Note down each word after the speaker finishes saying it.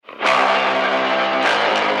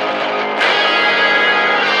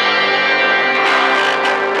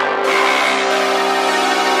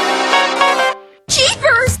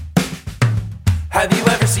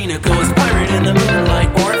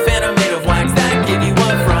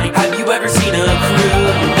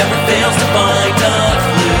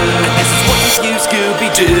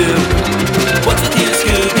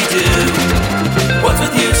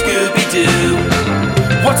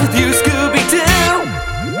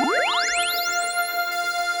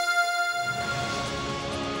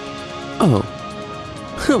Oh,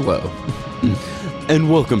 hello, and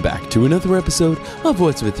welcome back to another episode of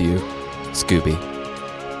What's With You,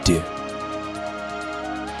 Scooby-Doo.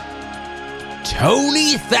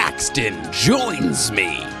 Tony Thaxton joins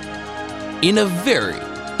me in a very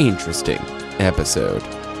interesting episode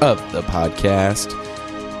of the podcast.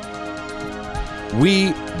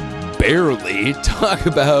 We barely talk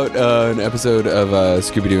about an episode of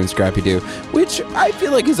Scooby-Doo and Scrappy-Doo, which I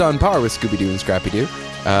feel like is on par with Scooby-Doo and Scrappy-Doo.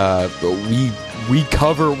 We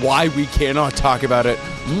cover why we cannot talk about it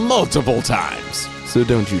multiple times, so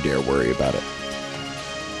don't you dare worry about it.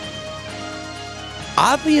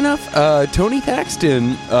 Oddly enough, Tony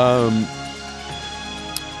Thaxton,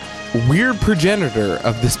 weird progenitor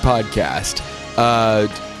of this podcast,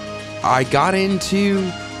 I got into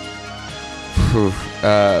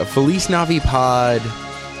Felice Navi Pod,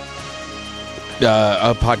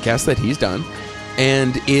 a podcast that he's done,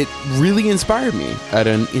 and it really inspired me at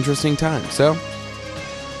an interesting time. So,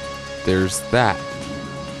 there's that.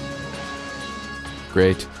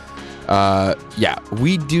 Great. Yeah,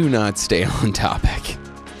 we do not stay on topic.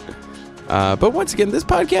 But once again, this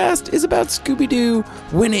podcast is about Scooby-Doo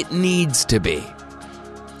when it needs to be.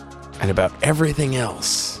 And about everything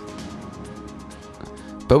else.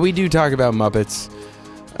 But we do talk about Muppets.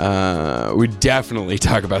 We definitely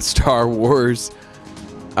talk about Star Wars.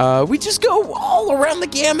 We just go all around the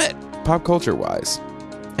gamut, pop culture-wise.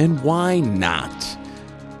 And why not?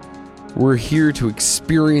 We're here to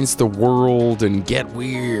experience the world and get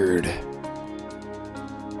weird.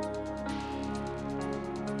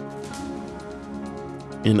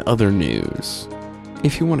 In other news,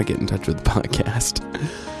 if you want to get in touch with the podcast,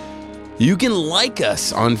 you can like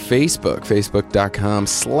us on Facebook,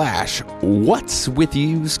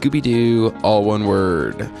 facebook.com/whatswithyou Scooby-Doo, all one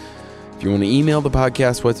word. If you want to email the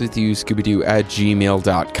podcast,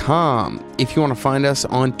 whatswithyouscoobydoo@gmail.com. If you want to find us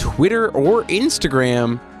on Twitter or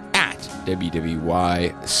Instagram, at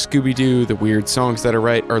WWY Scooby-Doo. The weird songs that I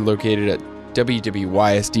write are located at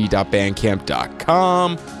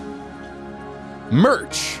wwysd.bandcamp.com.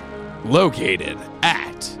 Merch located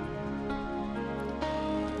at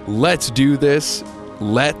Let's Do This.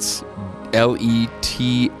 Let's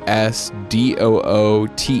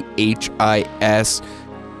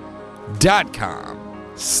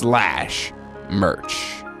LETSDOOTHIS.com/merch.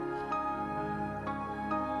 MERCH.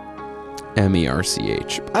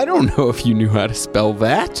 I don't know if you knew how to spell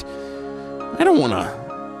that. I don't want to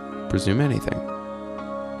presume anything.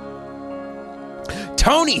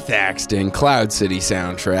 Tony Thaxton, Cloud City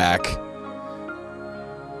soundtrack.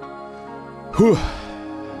 Whew.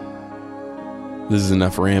 This is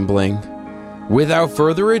enough rambling. Without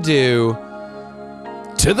further ado,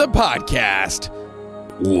 to the podcast.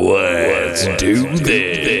 Let's do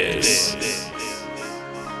this.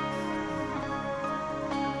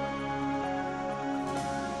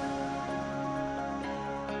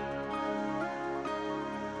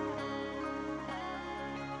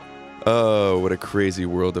 Oh, what a crazy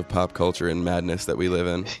world of pop culture and madness that we live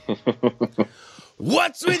in.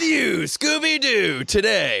 What's with you, Scooby-Doo?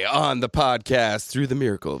 Today on the podcast, through the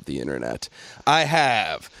miracle of the internet, I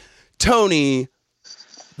have Tony,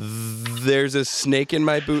 there's a snake in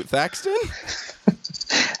my boot, Thaxton?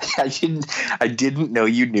 I didn't know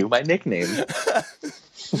you knew my nickname.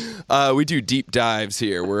 We do deep dives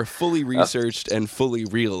here. We're a fully researched and fully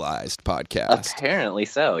realized podcast. Apparently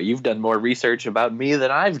so. You've done more research about me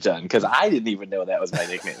than I've done, because I didn't even know that was my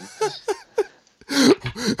nickname.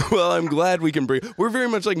 Well, I'm glad we can bring... We're very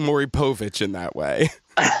much like Maury Povich in that way.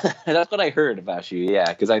 That's what I heard about you,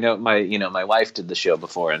 yeah. Because I know my wife did the show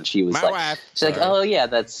before, and she was she's like, oh, yeah,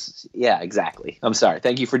 yeah, exactly. I'm sorry.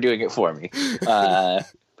 Thank you for doing it for me.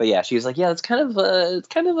 But yeah, she was like, yeah, it's kind of a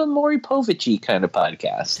Maury Povich-y kind of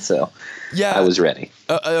podcast. So yeah, I was ready.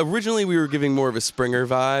 Originally, we were giving more of a Springer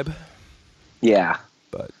vibe. Yeah.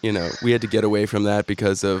 But, we had to get away from that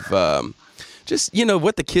because of just,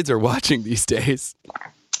 what the kids are watching these days.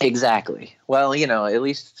 Exactly. Well, at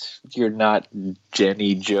least you're not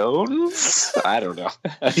Jenny Jones. I don't know.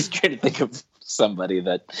 I was trying to think of somebody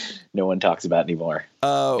that no one talks about anymore.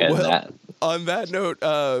 On that note,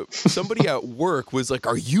 somebody at work was like,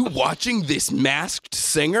 "Are you watching this Masked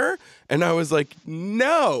Singer?" And I was like,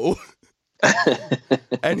 "No."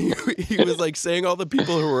 And he was like saying all the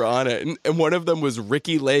people who were on it, and one of them was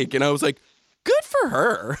Ricky Lake, and I was like, "Good for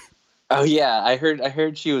her." Oh yeah, I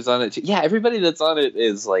heard she was on it too. Yeah, everybody that's on it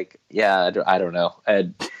is like, yeah, I don't know.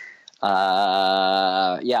 And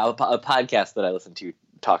yeah, a podcast that I listen to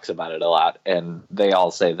talks about it a lot, and they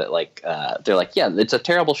all say that they're like, yeah, it's a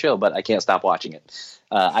terrible show, but I can't stop watching it.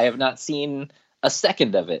 I have not seen a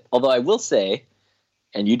second of it, although I will say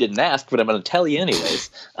and you didn't ask, but I'm going to tell you anyways,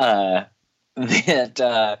 that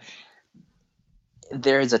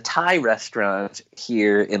there is a Thai restaurant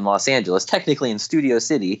here in Los Angeles, technically in Studio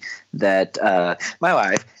City, that my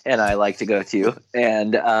wife and I like to go to.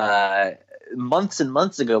 And months and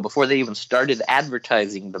months ago, before they even started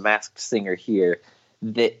advertising The Masked Singer here,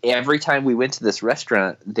 that every time we went to this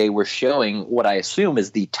restaurant, they were showing what I assume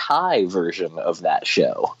is the Thai version of that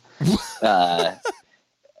show.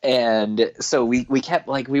 And so we kept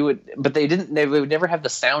like but they would never have the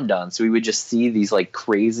sound on, so we would just see these like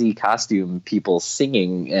crazy costume people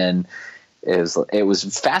singing, and it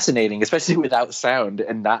was fascinating, especially without sound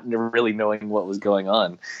and not really knowing what was going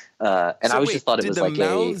on. And I just thought it was like, did the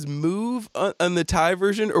mouths move on the Thai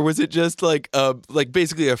version, or was it just like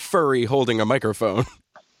basically a furry holding a microphone?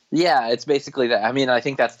 Yeah, it's basically that. I mean, I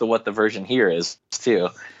think that's what the version here is too.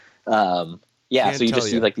 Yeah, so you just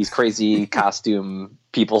see like these crazy costume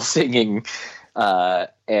people singing.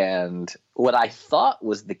 And what I thought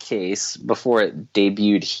was the case before it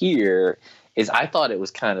debuted here is I thought it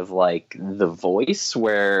was kind of like The Voice,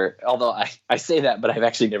 where, although I say that, but I've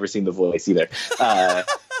actually never seen The Voice either. But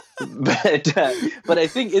I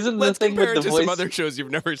think isn't the thing with The Voice? Some other shows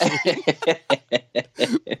you've never seen.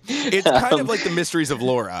 It's kind of like The Mysteries of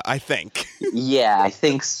Laura, I think. Yeah, I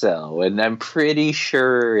think so, and I'm pretty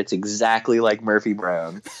sure it's exactly like Murphy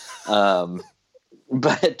Brown.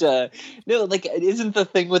 But no, like, isn't the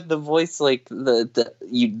thing with The Voice like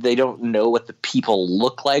they don't know what the people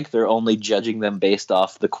look like? They're only judging them based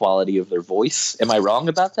off the quality of their voice. Am I wrong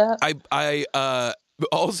about that? I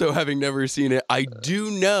also, having never seen it, I do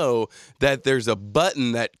know that there's a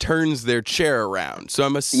button that turns their chair around. So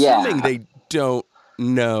I'm assuming they don't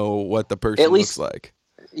know what the person looks like.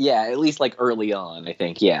 Yeah, at least like early on, I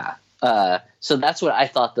think. Yeah. So that's what I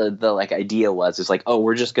thought the like idea was. Is like, oh,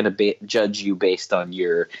 we're just going to judge you based on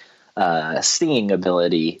your singing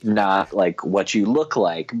ability, not like what you look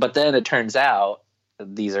like. But then it turns out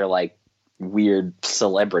these are like weird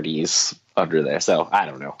celebrities under there. So I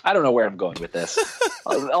don't know where I'm going with this.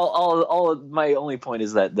 all my only point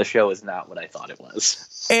is that the show is not what I thought it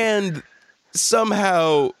was. And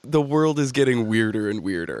somehow the world is getting weirder and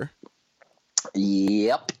weirder.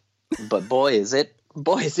 Yep. But boy, is it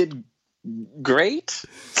great.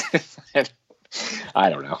 I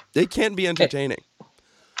don't know. It can be entertaining.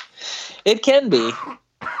 It can be.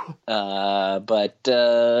 But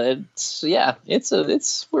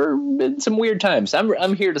we're in some weird times.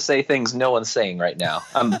 I'm here to say things no one's saying right now.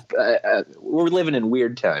 We're living in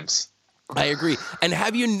weird times. I agree. And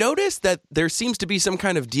have you noticed that there seems to be some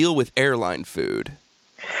kind of deal with airline food?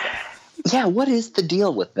 Yeah, what is the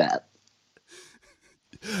deal with that?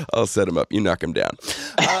 I'll set him up. You knock him down.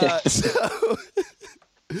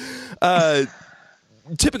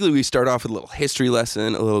 Typically we start off with a little history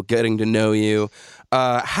lesson, a little getting to know you.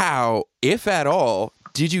 How, if at all,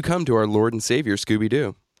 did you come to our Lord and Savior,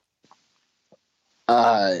 Scooby-Doo?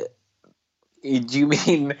 Do you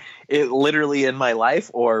mean it literally in my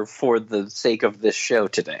life or for the sake of this show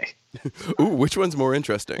today? Ooh, which one's more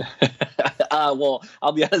interesting? Well,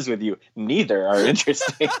 I'll be honest with you. Neither are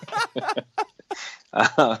interesting.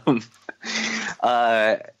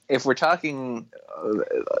 If we're talking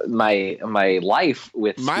my life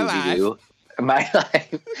with Scooby-Doo, my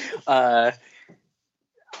life,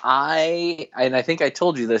 I think I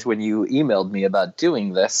told you this when you emailed me about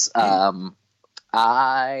doing this.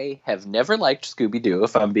 I have never liked Scooby-Doo,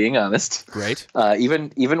 if I'm being honest. Great.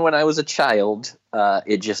 Even when I was a child,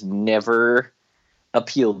 it just never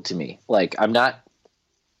appealed to me. Like, I'm not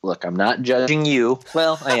judging you.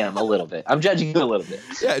 Well, I am a little bit. I'm judging you a little bit.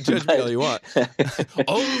 Yeah, judge me all you want.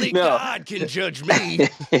 Only God can judge me.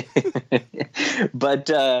 But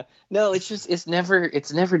no, it's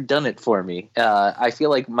never done it for me. I feel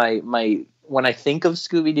like my when I think of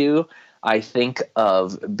Scooby-Doo, I think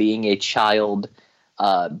of being a child,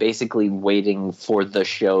 basically waiting for the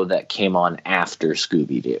show that came on after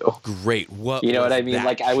Scooby-Doo. Great. What you know what I mean?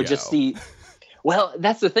 Like, I would just see. Well,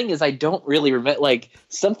 that's the thing is I don't really remember, like,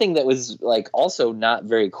 something that was like also not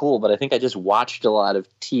very cool, but I think I just watched a lot of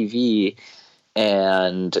TV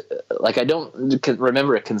and like I don't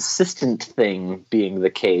remember a consistent thing being the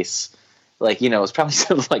case. Like, you know, it's probably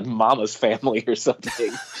something like Mama's Family or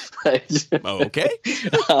something. Okay.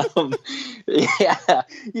 Yeah,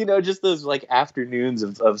 you know, just those like afternoons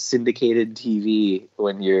of syndicated TV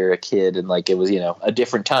when you're a kid, and like it was, you know, a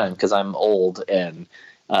different time because I'm old and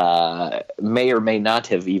may or may not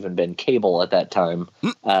have even been cable at that time.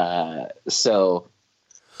 So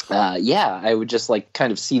I would just like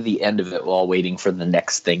kind of see the end of it while waiting for the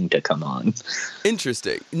next thing to come on.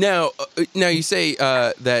 Interesting. Now you say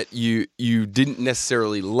that you didn't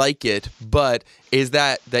necessarily like it, but is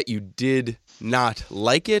that you did not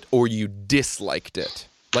like it or you disliked it?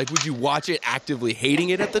 Like, would you watch it actively hating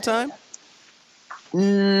it at the time?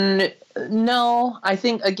 No, I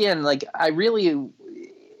think, again, like,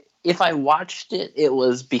 if I watched it, it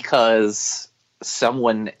was because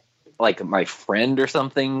someone, like my friend or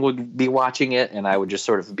something, would be watching it and I would just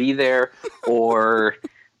sort of be there, or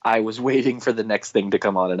I was waiting for the next thing to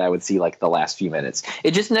come on and I would see like the last few minutes.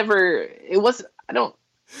 It just never, it was, I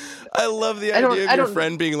love the idea of your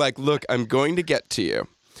friend being like, look, I'm going to get to you.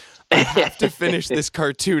 I have to finish this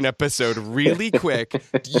cartoon episode really quick.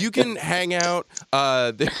 You can hang out.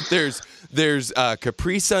 There's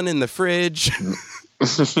Capri Sun in the fridge.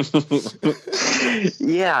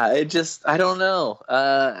 Yeah, I don't know.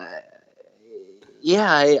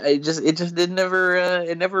 It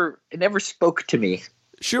never spoke to me.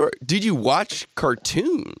 Sure. Did you watch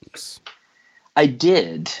cartoons? I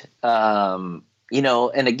did.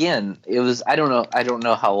 And again, it was, I don't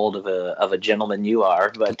know how old of a gentleman you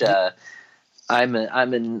are, but I'm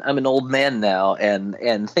an old man now,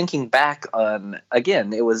 and thinking back on,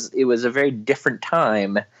 again, it was a very different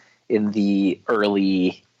time in the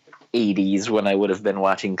early 80s when I would have been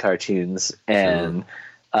watching cartoons, and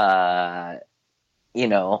it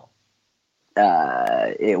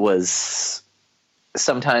was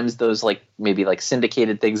sometimes those like maybe like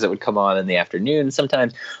syndicated things that would come on in the afternoon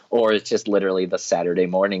sometimes, or it's just literally the Saturday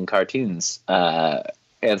morning cartoons.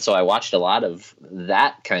 And so I watched a lot of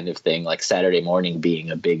that kind of thing, like Saturday morning being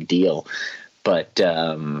a big deal. But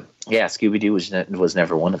Scooby-Doo was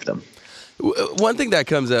never one of them. One thing that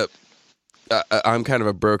comes up, I'm kind of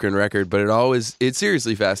a broken record, but it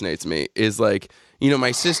seriously fascinates me, is like,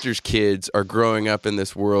 my sister's kids are growing up in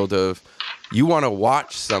this world of, you want to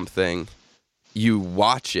watch something, you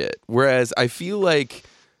watch it. Whereas I feel like,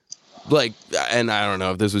 and I don't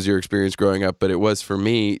know if this was your experience growing up, but it was for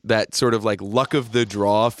me, that sort of like luck of the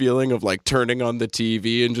draw feeling of like turning on the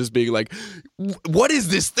TV and just being like, what is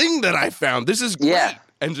this thing that I found? This is great. Yeah.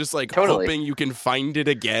 And just like hoping you can find it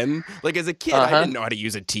again. Like as a kid, I didn't know how to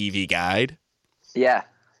use a TV guide. Yeah,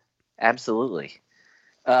 absolutely.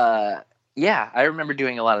 I remember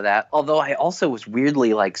doing a lot of that. Although I also was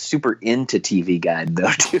weirdly like super into TV Guide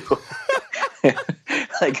though too.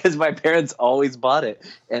 Like, because my parents always bought it,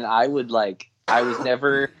 and I was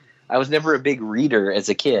never a big reader as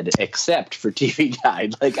a kid, except for TV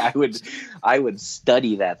Guide. Like I would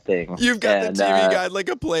study that thing. You've got the TV Guide like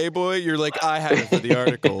a Playboy. You're like, I have it for the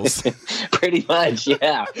articles. Pretty much,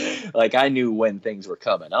 yeah. Like I knew when things were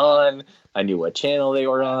coming on. I knew what channel they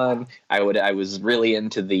were on. I was really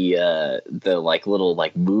into the like little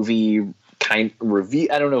like movie kind review.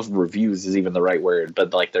 I don't know if reviews is even the right word,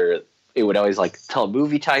 but like it would always like tell a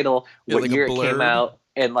movie title, what year it came out,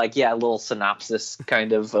 and like a little synopsis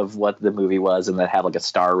kind of what the movie was, and then have like a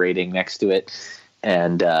star rating next to it.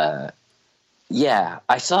 And I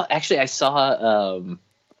saw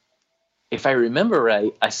if I remember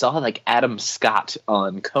right, I saw like Adam Scott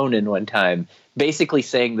on Conan one time, basically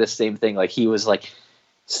saying this same thing. Like he was like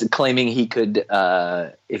claiming he could,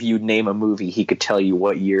 if you name a movie, he could tell you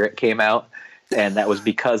what year it came out. And that was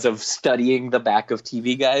because of studying the back of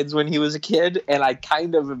TV guides when he was a kid. And I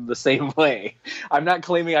kind of am the same way. I'm not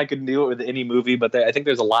claiming I can do it with any movie, but I think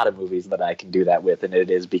there's a lot of movies that I can do that with, and it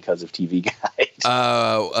is because of TV guides.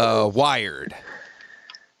 Wired.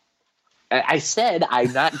 I said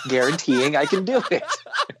I'm not guaranteeing I can do it.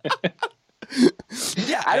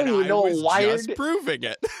 Yeah, I don't even know what Wired. Just proving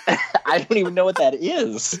it. I don't even know what that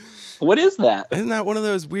is. What is that? Isn't that one of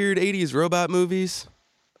those weird '80s robot movies?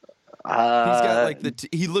 He's got like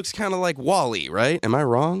he looks kind of like Wall-E, right? Am I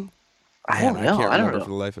wrong? I don't know. I can't remember for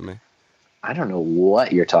the life of me. I don't know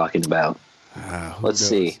what you're talking about. Let's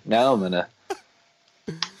see. Now I'm gonna.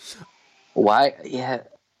 Why? Yeah.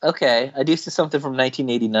 Okay. I do see something from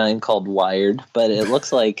 1989 called Wired, but it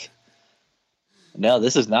looks like. No,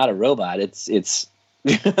 this is not a robot. It's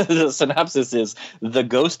the synopsis is: the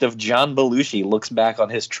ghost of John Belushi looks back on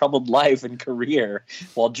his troubled life and career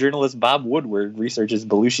while journalist Bob Woodward researches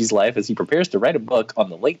Belushi's life as he prepares to write a book on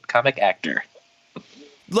the late comic actor.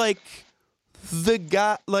 Like the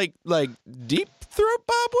guy, like Deep Throat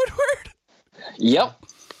Bob Woodward? Yep.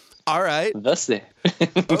 All right. That's it.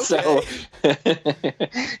 Okay. So,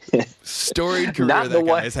 storied career that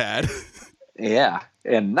guy's had. Yeah.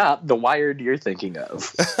 and not the Wired you're thinking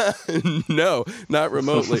of. No, not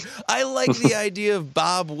remotely. I like the idea of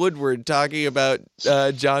Bob Woodward talking about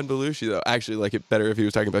John Belushi, though. I actually like it better if he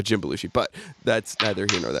was talking about Jim Belushi, but that's neither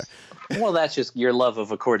here nor there. Well, that's just your love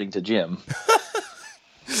of According to Jim.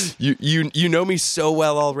 You know me so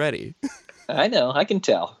well already. I know, I can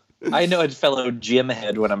tell. I know a fellow Jim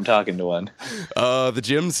head when I'm talking to one. The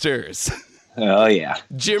Jimsters. Oh, yeah.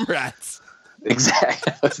 Jim rats.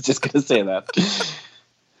 Exactly. I was just going to say that.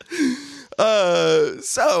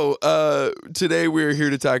 So today we're here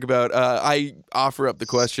to talk about, I offer up the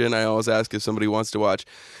question I always ask if somebody wants to watch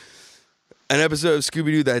an episode of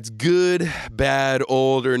Scooby-Doo that's good, bad,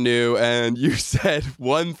 old, or new, and you said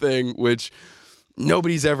one thing which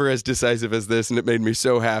nobody's ever as decisive as this, and it made me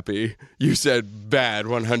so happy. You said bad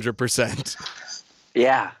 100%.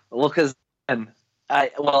 Yeah, well, because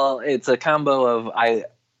it's a combo of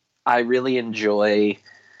I really enjoy.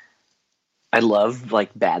 I love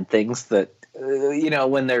like bad things that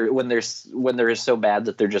when they're so bad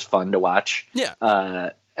that they're just fun to watch. Yeah.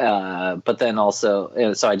 But then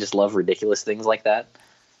also, so I just love ridiculous things like that.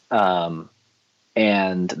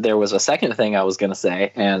 And there was a second thing I was going to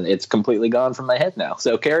say, and it's completely gone from my head now.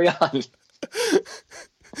 So carry on.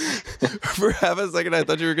 For half a second, I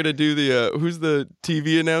thought you were going to do the who's the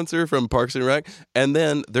TV announcer from Parks and Rec, and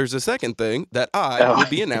then there's a second thing that I will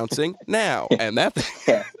be announcing now, and that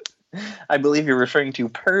thing. Yeah. I believe you're referring to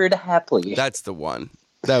Perd Hapley. That's the one.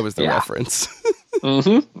 That was the reference.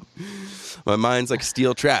 Mm-hmm. My mind's like a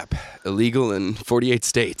steel trap, illegal in 48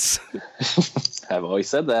 states. I've always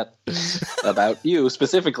said that about you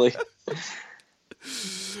specifically.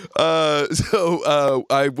 So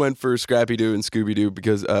I went for Scrappy-Doo and Scooby-Doo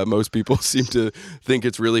because most people seem to think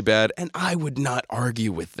it's really bad, and I would not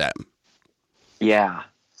argue with them. Yeah.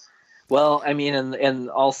 Well, I mean, and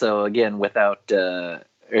also, again, without...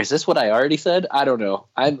 is this what I already said? I don't know.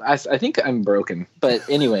 I think I'm broken. But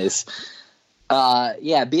anyways...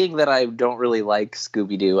 being that I don't really like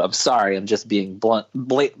Scooby-Doo, I'm sorry. I'm just being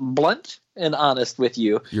blunt and honest with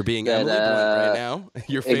you. You're being Emily Blunt right now.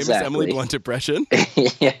 Your famous Emily Blunt impression.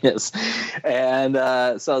 Yes. And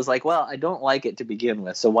so I was like, well, I don't like it to begin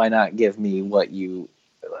with, so why not give me what you...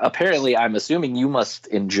 Apparently, I'm assuming you must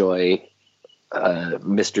enjoy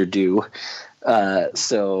Mr. Doo.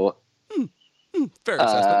 So... Fair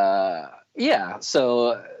assessment. Yeah,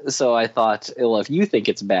 so I thought, well, if you think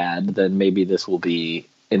it's bad, then maybe this will be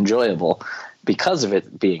enjoyable because of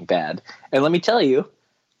it being bad. And let me tell you,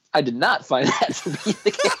 I did not find that to be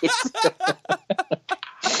the case.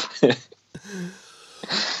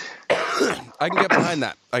 I can get behind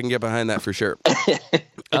that. I can get behind that for sure.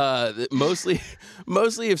 Mostly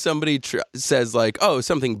if somebody says like, oh,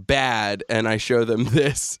 something bad, and I show them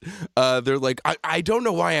this, they're like, I don't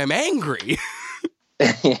know why I'm angry.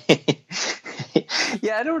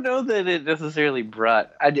 Yeah, I don't know that it necessarily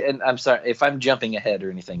brought. And I'm sorry if I'm jumping ahead or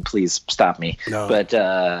anything. Please stop me. No. But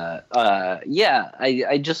I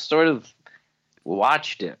just sort of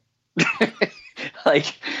watched it.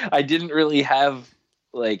 Like I didn't really have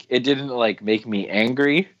it didn't make me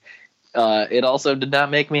angry. It also did not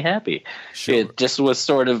make me happy. Sure. It just was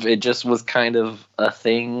kind of a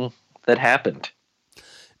thing that happened.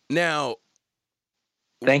 Now.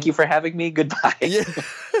 Thank you for having me. Goodbye. Yeah.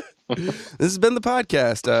 This has been the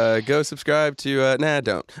podcast. Go subscribe to...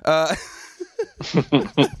 don't.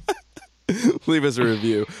 Leave us a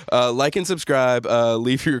review. Like and subscribe.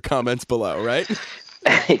 Leave your comments below, right?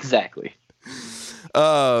 Exactly.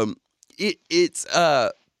 It's...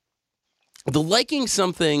 the liking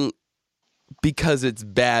something because it's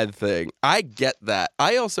bad thing. I get that.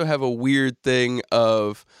 I also have a weird thing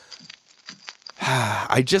of...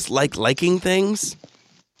 I just like liking things.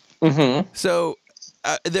 Mm-hmm. So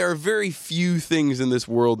there are very few things in this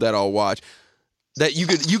world that I'll watch that you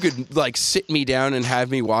could like sit me down and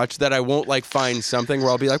have me watch that I won't find something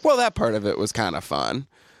where I'll be like, well, that part of it was kind of fun.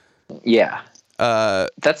 Yeah.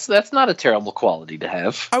 That's not a terrible quality to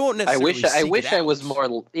have. I won't necessarily. I wish I was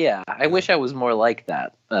more. Yeah, I wish I was more like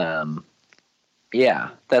that. Yeah,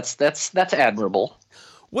 that's admirable.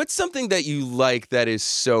 What's something that you like that is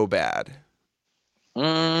so bad?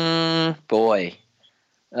 Boy.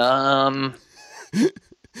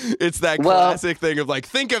 It's that classic thing of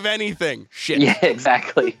think of anything. Shit. Yeah,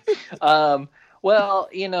 exactly. Well,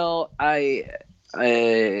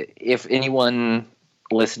 if anyone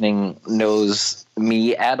listening knows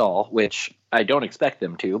me at all, which I don't expect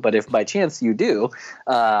them to, but if by chance you do,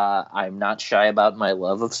 I'm not shy about my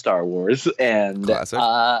love of Star Wars, and classic.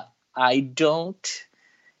 I don't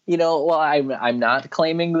well, I'm not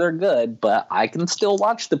claiming they're good, but I can still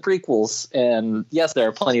watch the prequels. And yes, there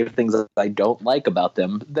are plenty of things that I don't like about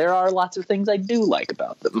them. There are lots of things I do like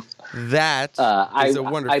about them. That is a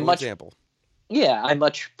wonderful example. Yeah, I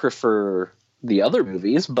much prefer the other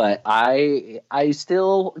movies, but I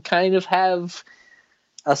still kind of have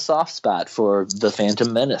a soft spot for the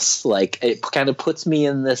Phantom Menace. Like, it kind of puts me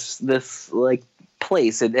in this like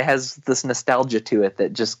place. It has this nostalgia to it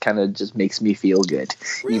that just kind of just makes me feel good,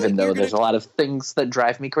 really? Even though there's a lot of things that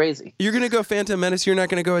drive me crazy. You're gonna go Phantom Menace. You're not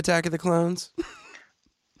gonna go Attack of the Clones.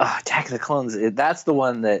 Attack of the Clones. That's the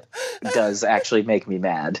one that does actually make me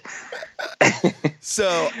mad.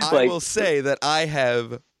 So I will say that I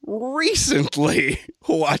have recently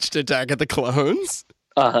watched Attack of the Clones.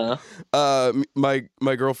 My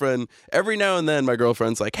girlfriend, every now and then my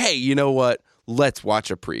girlfriend's like, hey, you know what? Let's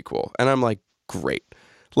watch a prequel. And I'm like, great,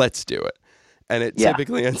 let's do it. And it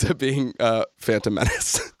typically ends up being Phantom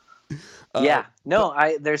Menace.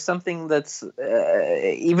 There's something that's,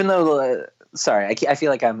 even though, sorry, I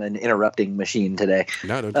feel like I'm an interrupting machine today.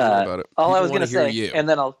 No, don't worry about it. All I was going to say, and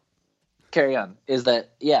then I'll carry on, is that,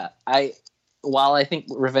 while I think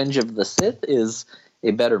Revenge of the Sith is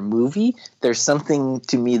a better movie, there's something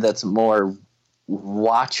to me that's more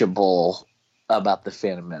watchable about the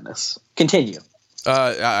Phantom Menace. Continue.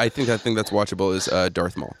 I think that's watchable is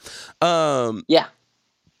Darth Maul.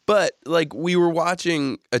 But like, we were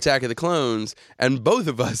watching Attack of the Clones, and both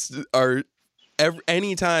of us are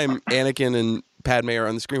anytime Anakin and Padme are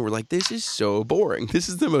on the screen, we're like, this is so boring. This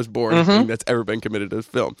is the most boring thing that's ever been committed to a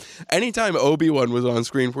film. Anytime Obi-Wan was on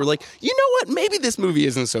screen, we're like, you know what? Maybe this movie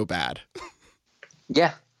isn't so bad. No,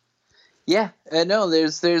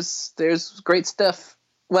 there's great stuff.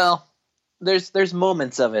 Well, there's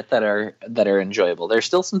moments of it that are enjoyable. There's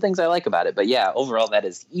still some things I like about it, but yeah, overall that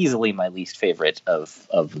is easily my least favorite of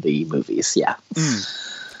the movies. Yeah.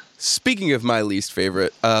 Speaking of my least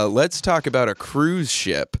favorite, let's talk about a cruise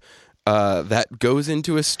ship that goes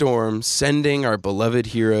into a storm, sending our beloved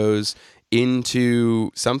heroes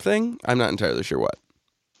into something. I'm not entirely sure what.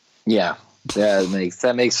 Yeah,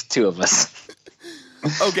 that makes two of us.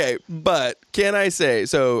 Okay, but can I say,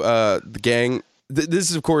 so the gang,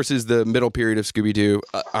 this of course is the middle period of Scooby-Doo.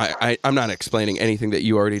 I'm not explaining anything that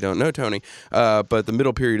you already don't know, Tony, but the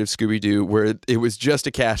middle period of Scooby-Doo where it was just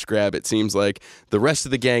a cash grab, it seems like. The rest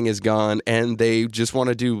of the gang is gone and they just want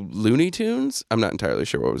to do Looney Tunes? I'm not entirely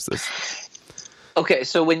sure. What was this? Okay,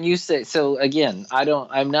 so when you say, so again,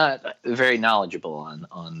 I'm not very knowledgeable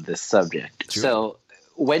on this subject. Sure. So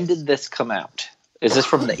when did this come out? Is this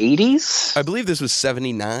from the 80s? I believe this was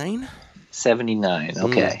 79. 79,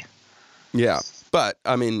 okay. Yeah, but,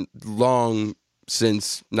 I mean, long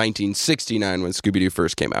since 1969 when Scooby-Doo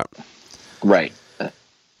first came out. Right.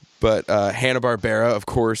 But Hanna-Barbera, of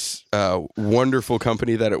course, wonderful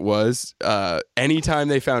company that it was. Anytime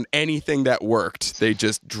they found anything that worked, they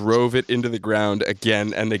just drove it into the ground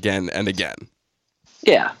again and again and again.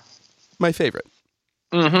 Yeah. My favorite.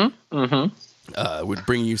 Would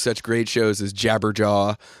bring you such great shows as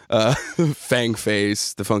Jabberjaw, Fang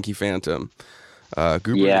Face, The Funky Phantom.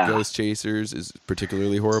 Goober the Ghost Chasers is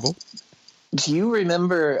particularly horrible. Do you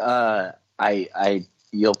remember?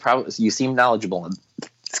 You seem knowledgeable.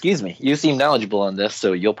 You seem knowledgeable on this,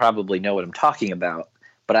 so you'll probably know what I'm talking about.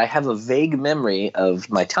 But I have a vague memory of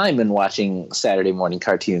my time in watching Saturday morning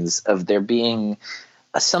cartoons of there being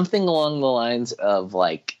something along the lines of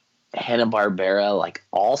like Hanna-Barbera, like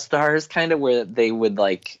All-Stars, kind of, where they would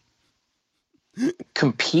like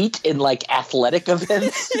compete in like athletic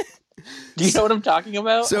events. Do you know what I'm talking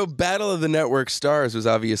about? So Battle of the Network Stars was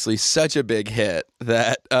obviously such a big hit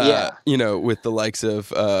that, with the likes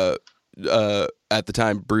of, at the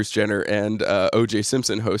time, Bruce Jenner and O.J.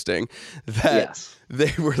 Simpson hosting, that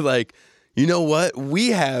they were like, you know what?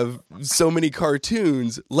 We have so many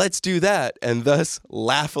cartoons. Let's do that. And thus,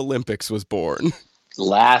 Laugh Olympics was born.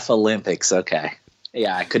 Laugh Olympics. Okay.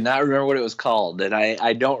 Yeah, I could not remember what it was called. And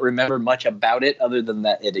I don't remember much about it other than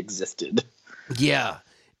that it existed. Yeah.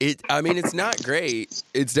 It's not great.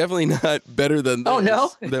 It's definitely not better than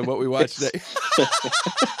than what we watched today.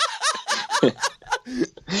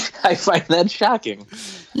 I find that shocking.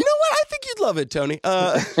 You know what? I think you'd love it, Tony.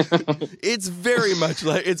 It's very much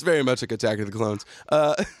like Attack of the Clones.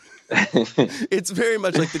 It's very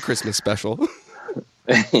much like the Christmas special.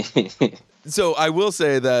 So I will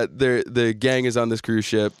say that the gang is on this cruise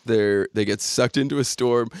ship. They get sucked into a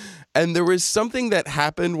storm, and there was something that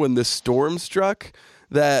happened when the storm struck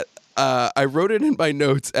that I wrote it in my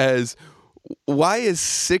notes as, why is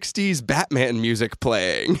 60s Batman music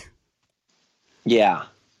playing? Yeah.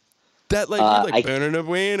 That like,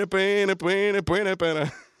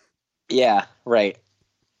 yeah, right.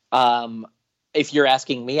 If you're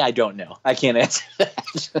asking me, I don't know. I can't answer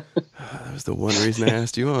that. That was the one reason I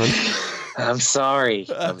asked you on. I'm sorry.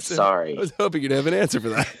 I'm sorry. I was hoping you'd have an answer for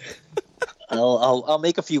that. I'll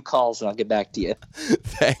make a few calls and I'll get back to you.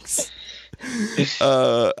 Thanks.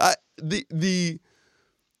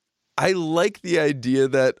 I like the idea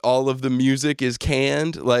that all of the music is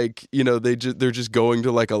canned. Like, you know, they're just going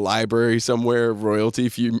to like a library somewhere of royalty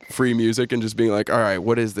free music and just being like, all right,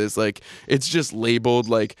 what is this? Like, it's just labeled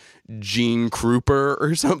like Gene Krupa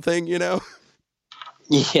or something, you know?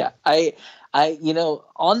 Yeah, I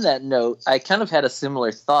on that note, I kind of had a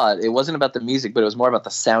similar thought. It wasn't about the music, but it was more about the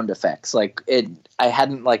sound effects. Like I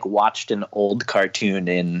hadn't like watched an old cartoon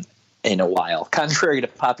in a while, contrary to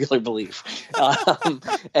popular belief.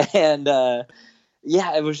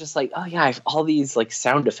 Yeah, it was just like, oh yeah, all these like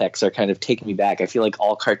sound effects are kind of taking me back. I feel like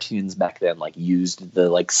all cartoons back then like used the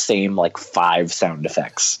like same like 5 sound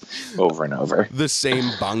effects over and over. The same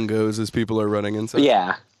bongos as people are running inside.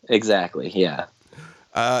 Yeah, exactly. Yeah.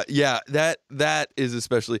 Yeah, that is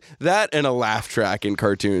especially that, and a laugh track in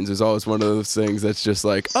cartoons is always one of those things that's just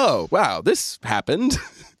like, oh wow, this happened.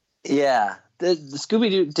 Yeah. Did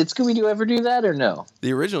Scooby-Doo ever do that or no?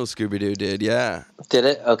 The original Scooby-Doo did, yeah. Did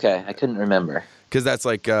it? Okay, I couldn't remember. Because that's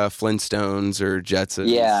like Flintstones or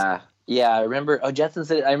Jetsons. Yeah, I remember. Oh,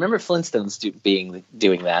 Jetsons. I remember Flintstones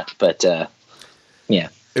doing that, but yeah.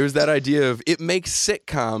 It was that idea of it makes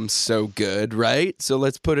sitcoms so good, right? So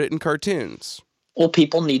let's put it in cartoons. Well,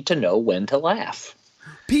 people need to know when to laugh.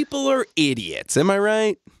 People are idiots, am I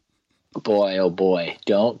right? Boy, oh boy,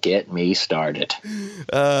 don't get me started.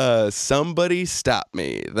 Somebody stop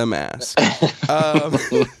me, the mask.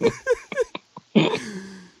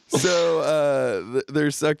 So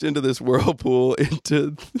they're sucked into this whirlpool,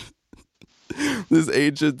 into this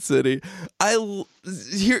ancient city.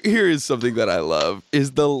 Here is something that I love,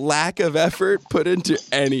 is the lack of effort put into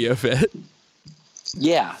any of it.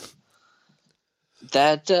 Yeah.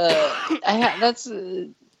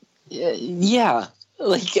 Yeah.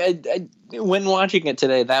 Like, when watching it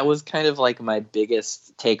today, that was kind of like my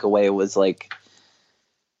biggest takeaway was like,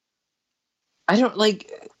 I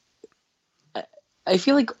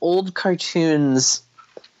feel like old cartoons,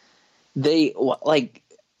 they like,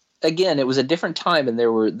 again, it was a different time and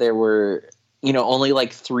there were, you know, only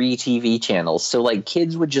like 3 TV channels. So like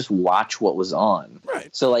kids would just watch what was on. Right.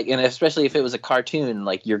 So like, and especially if it was a cartoon,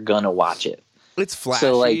 like you're gonna watch it. It's flashy,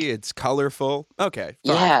 so like, it's colorful. Okay.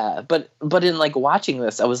 Fine. Yeah, but in like watching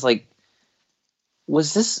this, I was like,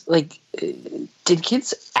 was this like, did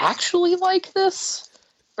kids actually like this?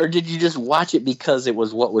 Or did you just watch it because it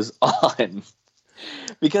was what was on?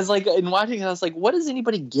 Because like in watching it, I was like, what is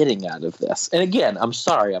anybody getting out of this? And again, I'm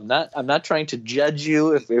sorry, I'm not trying to judge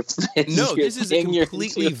you if no, this is a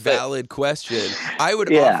completely valid question. I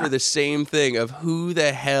would offer the same thing of who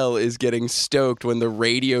the hell is getting stoked when the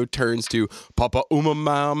radio turns to Papa Uma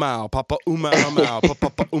Mau Mau, Papa Uma Mau,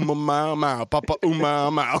 Papa Uma Mau Mau, Papa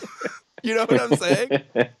Uma Mau. You know what I'm saying?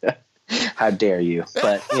 How dare you?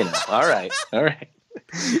 But you know, all right.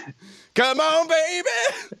 Come on, baby.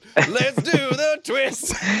 Let's do the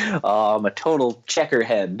twist. Oh, I'm a total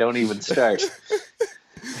checkerhead. Don't even start.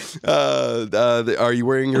 Are you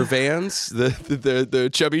wearing your Vans? The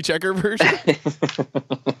chubby checker version?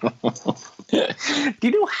 Do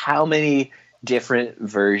you know how many different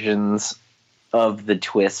versions of the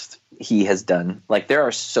twist he has done? Like, there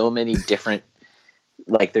are so many different.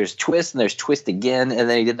 Like there's Twist and there's Twist Again, and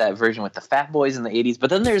then he did that version with the Fat Boys in the 80s. But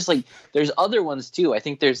then there's other ones too. I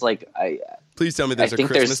think there's like Please tell me there's a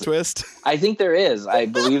Christmas twist. I think there is. I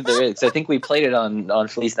believe there is. I think we played it on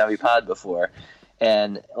Felice Navi Pod before,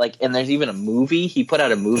 and there's even a movie. He put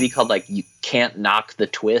out a movie called like You Can't Knock the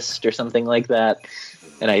Twist or something like that.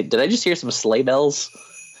 And did I just hear some sleigh bells?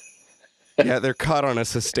 Yeah, they're caught on a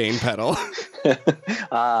sustain pedal.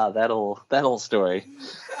 that old story.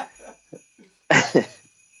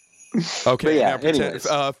 Okay, yeah, now pretend,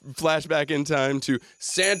 flashback in time to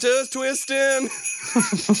Santa's twisting.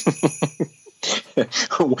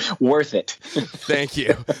 Worth it. Thank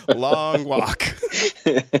you. Long walk.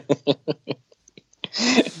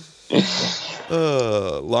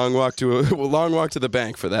 Long walk to the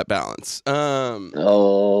bank for that balance.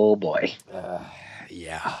 Oh boy.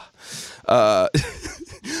 Yeah.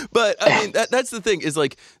 But I mean that's the thing is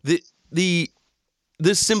like the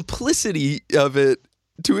simplicity of it.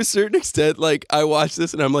 To a certain extent, like, I watch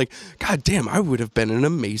this and I'm like, God damn, I would have been an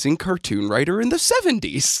amazing cartoon writer in the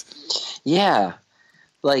 70s. Yeah.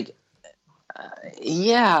 Like,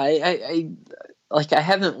 I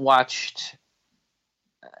haven't watched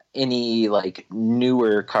any, like,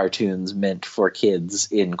 newer cartoons meant for kids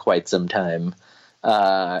in quite some time.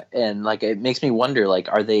 And like, it makes me wonder, like,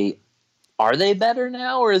 are they better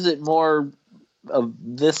now, or is it more of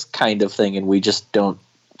this kind of thing and we just don't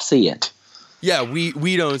see it? Yeah,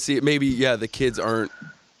 we don't see it. Maybe, the kids aren't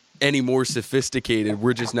any more sophisticated.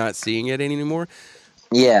 We're just not seeing it anymore.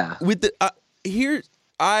 Yeah. With the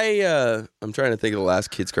I'm trying to think of the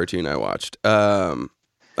last kids cartoon I watched. I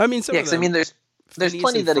mean, some of them, I mean, there's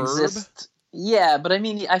plenty that Ferb. exist. Yeah, but I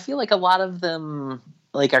mean, I feel like a lot of them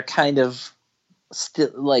like are kind of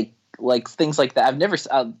still like things like that. I've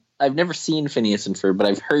never seen Phineas and Ferb, but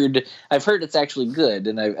I've heard it's actually good,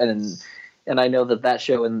 and I know that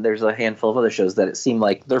show, and there's a handful of other shows that it seem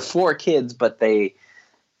like they're for kids, but they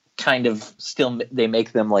kind of still they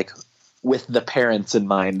make them like with the parents in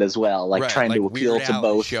mind as well, like trying like to appeal Weird to Al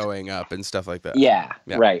both. Showing up and stuff like that. Yeah.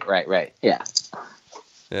 Right. Yeah.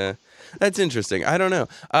 Yeah. That's interesting. I don't know.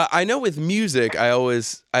 I know with music, I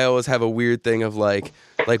always have a weird thing of like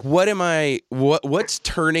what's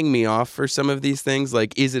turning me off for some of these things?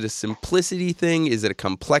 Like, is it a simplicity thing? Is it a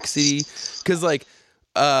complexity? Because like,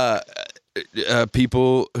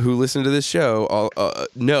 people who listen to this show all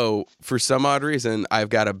know for some odd reason I've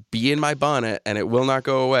got a bee in my bonnet and it will not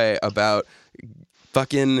go away about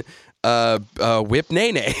fucking Whip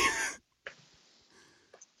Nene.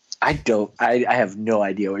 I have no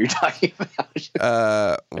idea what you're talking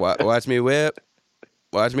about. Watch me whip.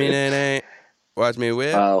 Watch me Nene. Watch me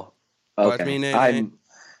whip. Oh, okay. Watch me Nene.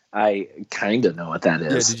 I kind of know what that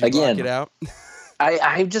is. Yeah, did you block it out?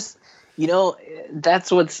 I just,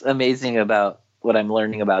 that's what's amazing about what I'm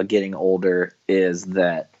learning about getting older is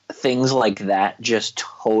that things like that just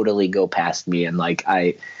totally go past me. And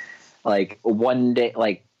one day,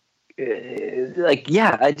 I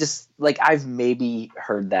just I've maybe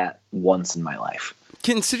heard that once in my life.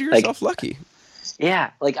 Consider yourself lucky.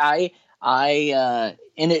 Yeah.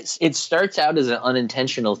 And it starts out as an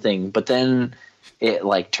unintentional thing, but then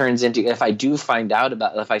it turns into, if I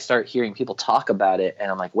start hearing people talk about it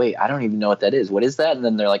and I'm like, wait, I don't even know what that is. What is that? And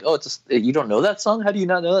then they're like, oh, you don't know that song? How do you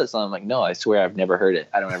not know that song? I'm like, no, I swear I've never heard it.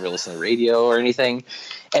 I don't ever listen to the radio or anything.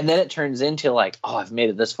 And then it turns into like, oh, I've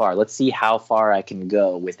made it this far. Let's see how far I can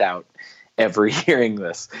go without ever hearing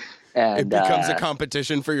this. And it becomes a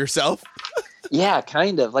competition for yourself. Yeah,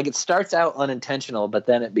 kind of. Like, it starts out unintentional, but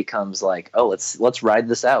then it becomes like, oh, let's ride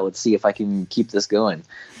this out. Let's see if I can keep this going.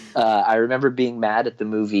 I remember being mad at the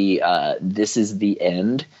movie This Is the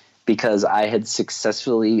End because I had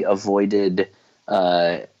successfully avoided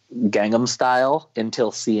Gangnam Style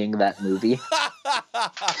until seeing that movie.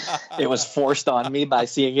 It was forced on me by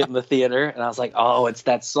seeing it in the theater, and I was like, oh, it's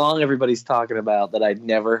that song everybody's talking about that I'd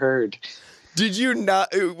never heard. Did you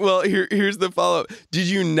not? Well, here's the follow-up. Did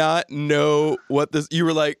you not know what this? You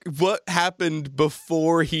were like, what happened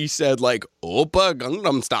before he said like "Oppa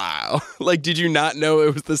Gangnam Style"? Like, did you not know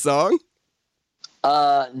it was the song?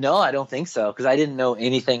 No, I don't think so, because I didn't know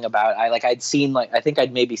anything about. I'd seen I think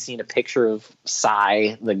I'd maybe seen a picture of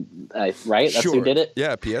Psy, right? That's sure. Who did it?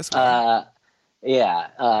 Yeah, PS. Yeah,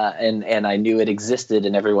 and I knew it existed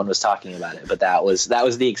and everyone was talking about it, but that was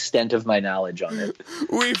the extent of my knowledge on it.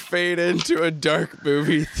 We fade into a dark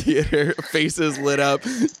movie theater, faces lit up.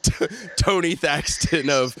 Tony Thaxton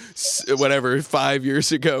of whatever 5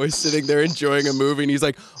 years ago is sitting there enjoying a movie, and he's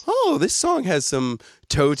like, "Oh, this song has some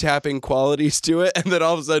toe tapping qualities to it," and then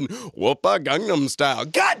all of a sudden, "Whoopa Gangnam Style."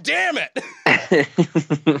 God damn it!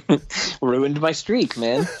 Ruined my streak,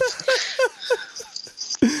 man.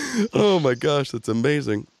 Oh my gosh, that's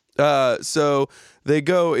amazing. So they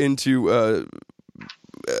go into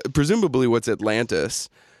presumably what's Atlantis,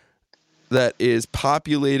 that is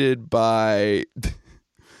populated by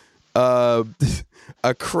a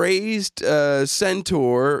crazed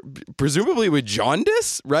centaur, presumably with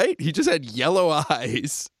jaundice, right? He just had yellow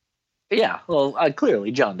eyes. Yeah, well,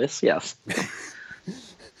 clearly jaundice, yes.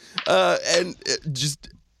 And just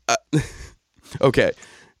okay.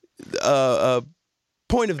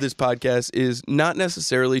 Point of this podcast is not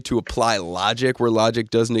necessarily to apply logic where logic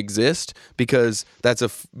doesn't exist, because that's a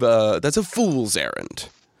fool's errand.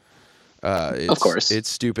 Of course, it's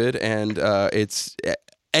stupid, and it's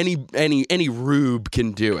any rube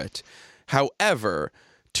can do it. However,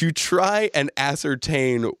 to try and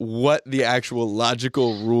ascertain what the actual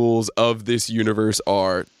logical rules of this universe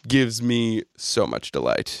are gives me so much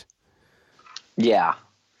delight. Yeah.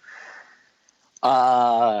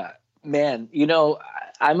 Man,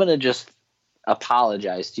 I'm going to just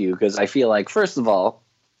apologize to you because I feel like, first of all,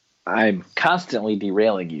 I'm constantly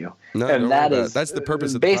derailing you. No, and that's the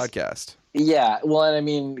purpose of the podcast. Yeah, well, I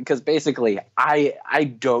mean, because basically I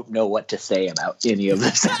don't know what to say about any of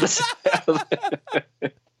this episode.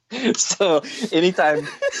 So anytime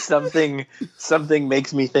something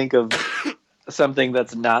makes me think of something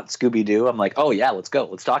that's not Scooby-Doo, I'm like, oh yeah, let's go.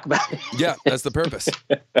 Let's talk about it. Yeah, that's the purpose.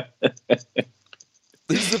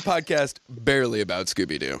 This is a podcast barely about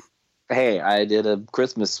Scooby-Doo. Hey, I did a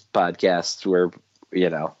Christmas podcast where,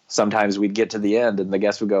 sometimes we'd get to the end and the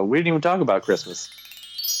guest would go, we didn't even talk about Christmas.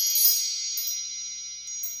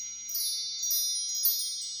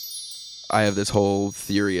 I have this whole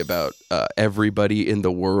theory about everybody in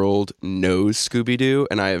the world knows Scooby-Doo,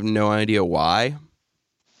 and I have no idea why.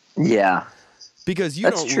 Yeah. Because you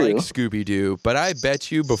That's don't true. like Scooby-Doo, but I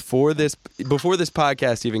bet you before this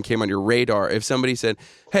podcast even came on your radar, if somebody said,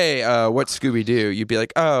 hey, what's Scooby-Doo? You'd be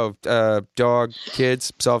like, oh, dog,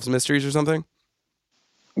 kids, solves mysteries or something?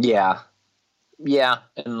 Yeah. Yeah,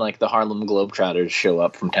 and like the Harlem Globetrotters show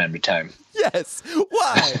up from time to time. Yes.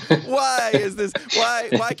 Why? Why is this?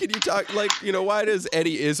 Why can you talk like, why does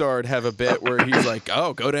Eddie Izzard have a bit where he's like,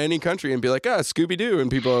 oh, go to any country and be like, Scooby-Doo, and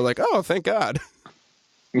people are like, oh, thank God.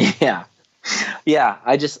 Yeah. Yeah,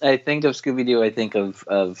 I think of Scooby-Doo, I think of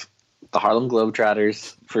the Harlem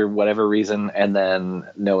Globetrotters for whatever reason, and then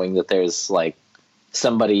knowing that there's like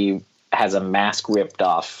somebody has a mask ripped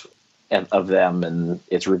off of them and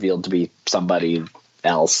it's revealed to be somebody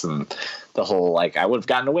else, and the whole like, I would have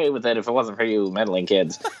gotten away with it if it wasn't for you meddling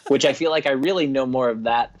kids, which I feel like I really know more of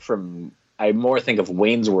that I more think of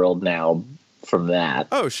Wayne's World now from that.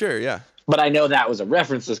 Oh, sure, yeah. But I know that was a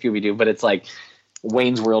reference to Scooby-Doo, but it's like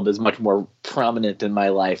Wayne's World is much more prominent in my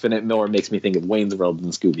life, and it more makes me think of Wayne's World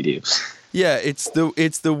than Scooby-Doo. Yeah, it's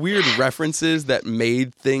the weird references that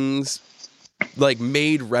made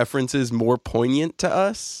references more poignant to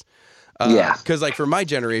us. Yeah. Because like for my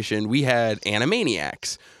generation, we had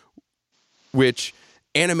Animaniacs, which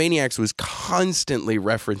Animaniacs was constantly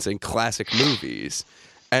referencing classic movies.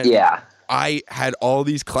 And Yeah. I had all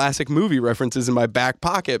these classic movie references in my back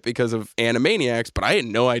pocket because of Animaniacs, but I had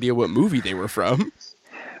no idea what movie they were from.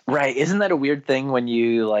 Right. Isn't that a weird thing when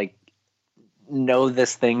you like know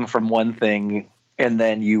this thing from one thing and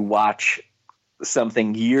then you watch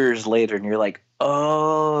something years later and you're like,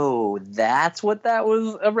 oh, that's what that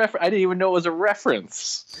was a reference. I didn't even know it was a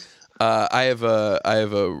reference. I have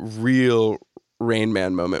a real Rain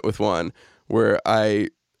Man moment with one where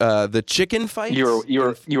the chicken fights. You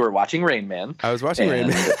were watching Rain Man. I was watching Rain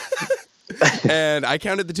Man. And I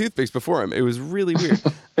counted the toothpicks before him. It was really weird.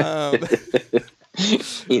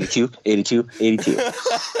 82.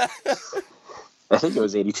 I think it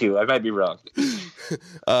was 82. I might be wrong.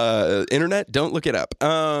 Internet, don't look it up.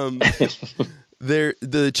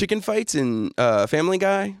 The chicken fights in Family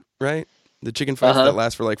Guy, right? The chicken fights that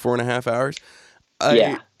last for like 4.5 hours.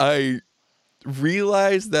 I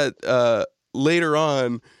realized that later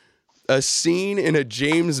on, a scene in a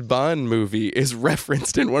James Bond movie is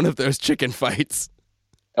referenced in one of those chicken fights.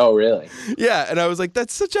 Oh, really? Yeah, and I was like,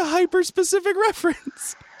 that's such a hyper-specific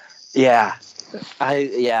reference. Yeah.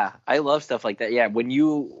 I love stuff like that. Yeah,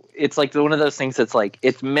 it's like one of those things that's like,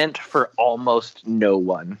 it's meant for almost no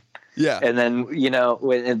one. Yeah. And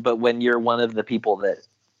then, but when you're one of the people that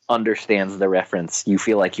understands the reference, you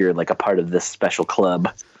feel like you're like a part of this special club.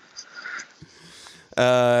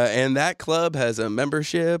 And that club has a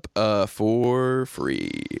membership for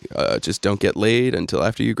free. Just don't get laid until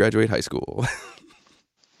after you graduate high school.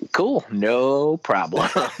 Cool. No problem.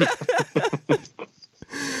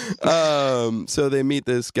 So they meet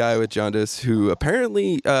this guy with jaundice who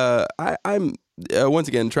apparently I'm once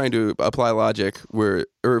again trying to apply logic or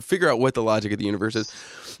figure out what the logic of the universe is.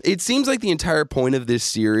 It seems like the entire point of this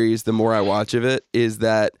series, the more I watch of it, is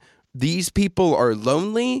that these people are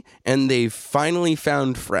lonely and they've finally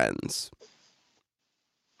found friends.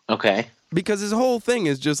 Okay. Because his whole thing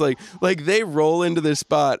is just like they roll into this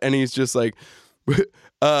spot and he's just like,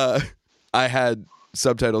 I had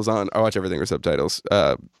subtitles on. I watch everything with subtitles.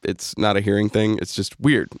 It's not a hearing thing. It's just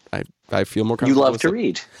weird. I feel more comfortable. You love to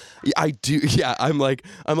read. I do. Yeah. I'm like,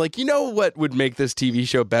 you know what would make this TV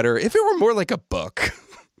show better if it were more like a book.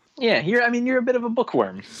 Yeah, you're a bit of a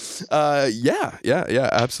bookworm. Yeah,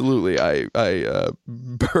 absolutely. I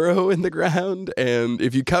burrow in the ground, and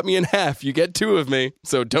if you cut me in half, you get 2 of me.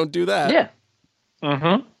 So don't do that. Yeah.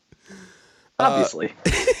 Mm-hmm. Obviously.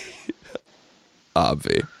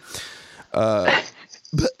 Obvi.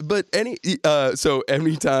 But so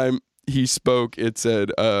anytime he spoke, it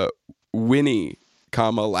said Winnie,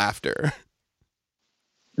 laughter.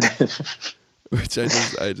 Which I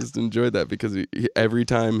just enjoyed that because every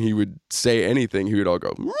time he would say anything, he would all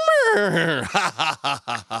go, ha ha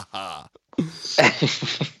ha ha ha.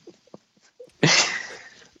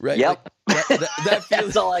 Right. Yep. Like, that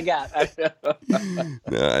That's all I got.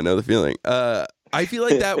 No, I know the feeling. I feel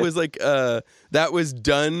like that was like that was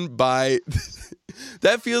done by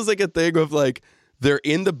that feels like a thing of like they're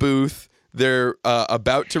in the booth, They're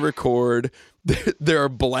about to record. There are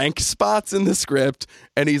blank spots in the script,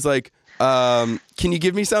 and he's like, can you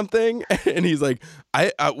give me something? And he's like,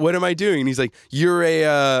 I what am I doing? And he's like, you're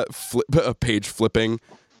a page flipping.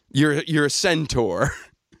 You're a centaur.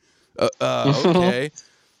 Okay.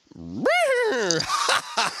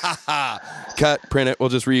 Cut, print it. We'll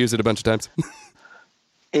just reuse it a bunch of times.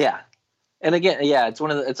 Yeah. And again, yeah,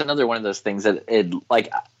 it's another one of those things that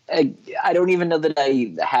I don't even know that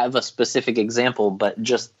I have a specific example, but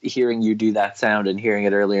just hearing you do that sound and hearing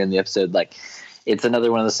it earlier in the episode, like, it's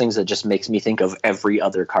another one of those things that just makes me think of every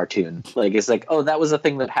other cartoon. Like, it's like, oh, that was a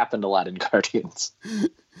thing that happened a lot in cartoons.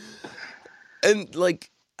 And like,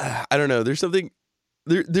 I don't know, there's something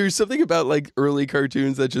about like early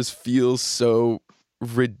cartoons that just feels so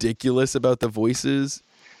ridiculous about the voices.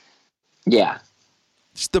 Yeah.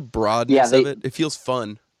 Just the broadness of it. It feels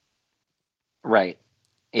fun. Right.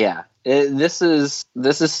 Yeah. This is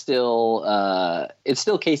still it's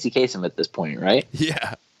still Casey Kasem at this point, right?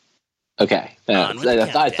 Yeah. Okay.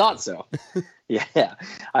 I thought so. Yeah.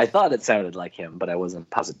 I thought it sounded like him, but I wasn't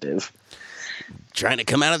positive. Trying to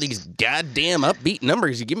come out of these goddamn upbeat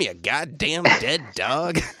numbers, you give me a goddamn dead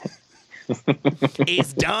dog.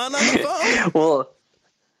 Is Don on the phone?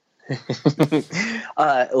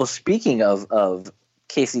 Well, speaking of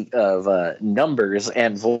Casey, of numbers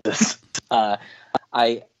and voices, I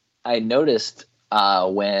noticed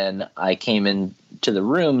when I came into the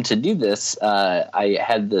room to do this, I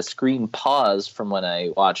had the screen pause from when I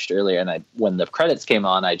watched earlier, and when the credits came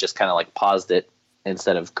on, I just kind of like paused it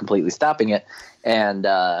instead of completely stopping it, and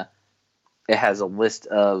it has a list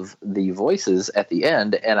of the voices at the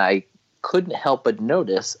end, and I couldn't help but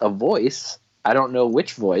notice a voice. I don't know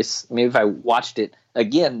which voice. Maybe if I watched it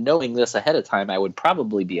again, knowing this ahead of time, I would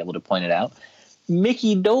probably be able to point it out.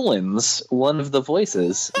 Mickey Dolenz, one of the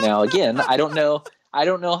voices. Now, again, I don't know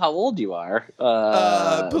how old you are,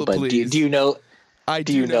 but do you know?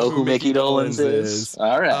 Do you know who Mickey Dolenz is?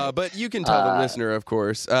 All right, but you can tell the listener, of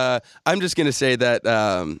course. I'm just going to say that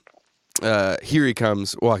here he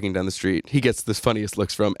comes walking down the street. He gets the funniest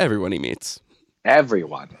looks from everyone he meets.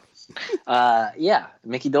 Everyone. Yeah,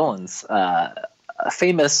 Mickey Dolenz, a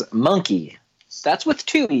famous monkey. That's with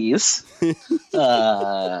two E's. He's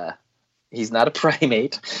not a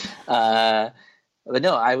primate. But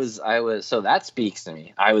no, I was. So that speaks to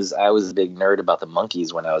me. I was a big nerd about the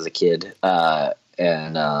monkeys when I was a kid,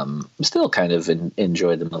 and still kind of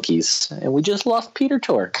enjoy the monkeys. And we just lost Peter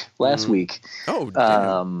Tork last week. Oh,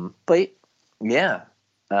 damn. But yeah.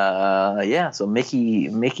 So Mickey,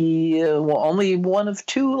 only one of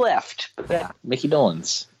two left. But yeah, Mickey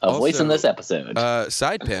Dolenz, voice in this episode.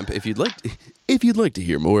 Side pimp, if you'd like to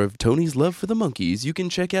hear more of Tony's love for the monkeys, you can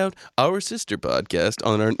check out our sister podcast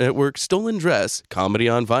on our network, Stolen Dress, Comedy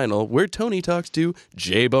on Vinyl, where Tony talks to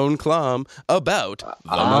J-Bone Klom about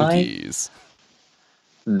the monkeys.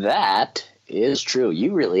 That is true.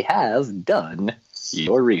 You really have done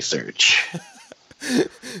your research.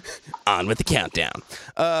 On with the countdown.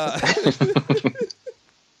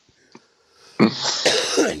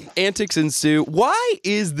 Antics ensue. Why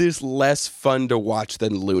is this less fun to watch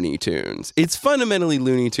than Looney Tunes? It's fundamentally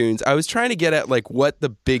Looney Tunes. I was trying to get at like what the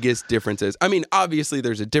biggest difference is. I mean, obviously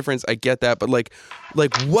there's a difference. I get that, but like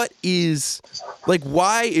what is like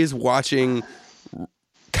why is watching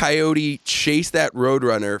Coyote chase that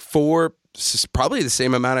Roadrunner for probably the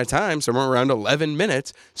same amount of time, somewhere around 11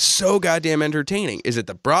 minutes, so goddamn entertaining? Is it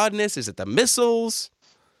the broadness? Is it the missiles?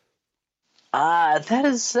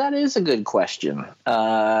 That is a good question.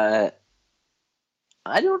 I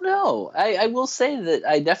don't know. I will say that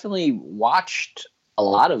I definitely watched a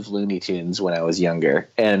lot of Looney Tunes when I was younger,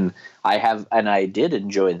 and I did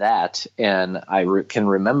enjoy that, and I can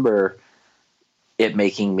remember it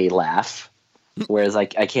making me laugh. Whereas I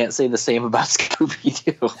can't say the same about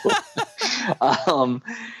Scooby-Doo.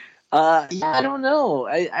 Yeah, I don't know.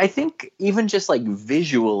 I think even just like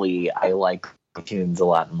visually, I like tunes a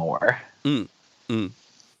lot more. I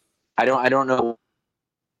don't know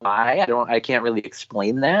why. I can't really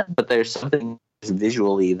explain that, but there's something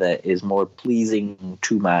visually that is more pleasing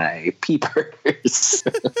to my peepers.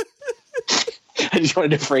 I just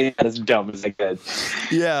wanted to phrase that as dumb as I could.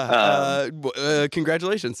 Yeah.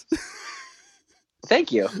 Congratulations.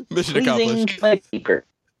 Thank you. Mission accomplished. My peeper.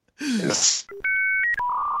 Rest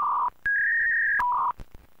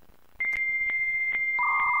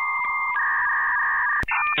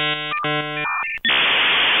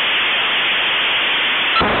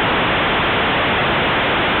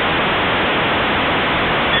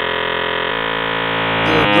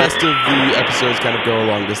of the episodes kind of go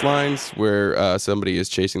along these lines where somebody is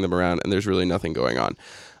chasing them around and there's really nothing going on.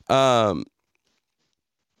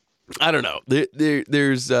 I don't know.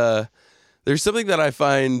 There's something that I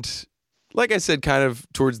find, like I said, kind of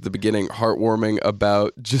towards the beginning, heartwarming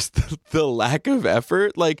about just the lack of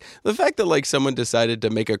effort. Like the fact that like someone decided to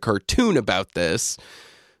make a cartoon about this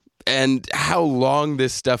and how long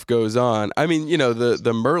this stuff goes on. I mean, you know,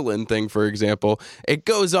 the Merlin thing, for example, it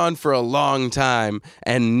goes on for a long time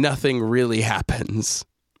and nothing really happens.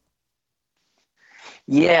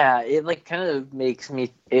 Yeah, it like kind of made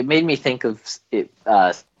me think of it,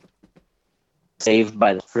 Saved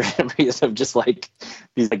by the for some reason of just like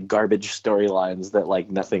these like garbage storylines that like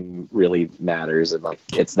nothing really matters, and like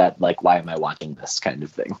it's that like, why am I watching this kind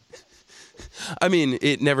of thing. I mean,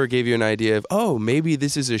 it never gave you an idea of, oh, maybe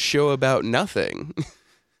this is a show about nothing.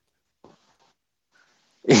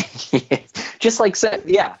 Just like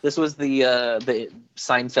yeah, this was the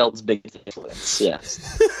Seinfeld's biggest influence.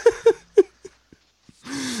 Yes.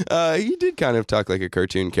 He did kind of talk like a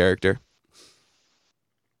cartoon character.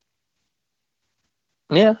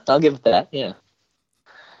 Yeah, I'll give it that. Yeah.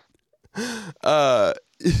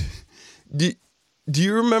 Do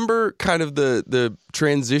you remember kind of the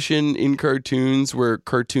transition in cartoons where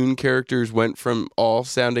cartoon characters went from all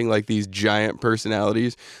sounding like these giant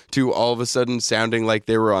personalities to all of a sudden sounding like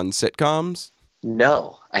they were on sitcoms?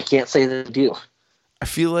 No, I can't say that I do. I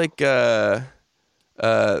feel like the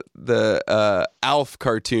Alf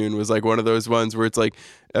cartoon was like one of those ones where it's like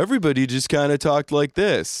everybody just kind of talked like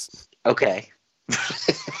this. Okay.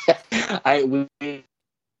 I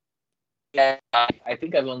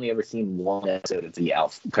think I've only ever seen one episode of the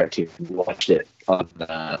Alf cartoon. We watched it on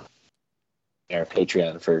our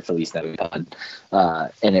Patreon for Feliz Navidad,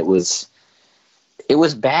 and it was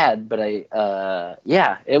bad. But it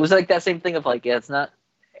was like that same thing of like, yeah,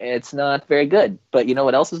 it's not very good. But you know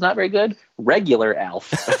what else is not very good? Regular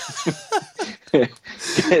Alf.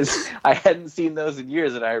 Because I hadn't seen those in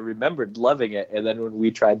years, and I remembered loving it. And then when we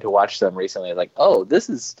tried to watch them recently, I was like, "Oh, this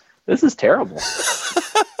is terrible."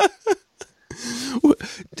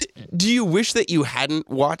 Do you wish that you hadn't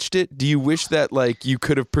watched it? Do you wish that like you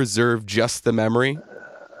could have preserved just the memory?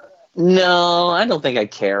 No, I don't think I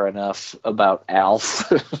care enough about Alf.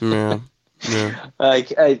 Yeah.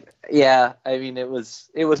 I mean, it was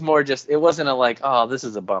more just, it wasn't a like, oh, this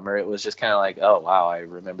is a bummer. It was just kind of like, oh wow, I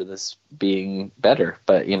remember this being better.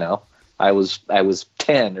 But you know, I was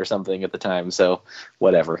 10 or something at the time, so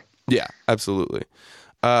whatever. Yeah, absolutely.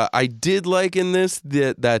 I did like in this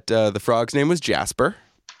that the frog's name was Jasper.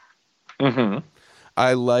 Mm-hmm.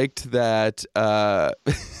 I liked that.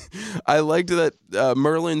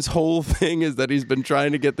 Merlin's whole thing is that he's been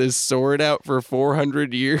trying to get this sword out for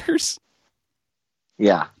 400 years.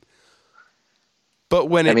 Yeah. But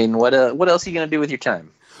when I mean, what else are you gonna do with your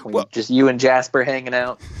time? Just you and Jasper hanging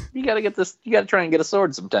out. You gotta try and get a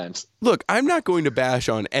sword sometimes. Look, I'm not going to bash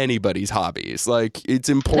on anybody's hobbies. Like, it's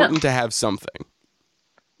important to have something.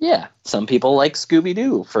 Yeah, some people like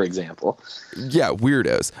Scooby-Doo, for example. Yeah,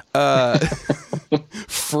 weirdos.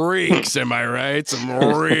 Freaks, am I right? Some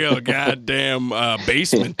real goddamn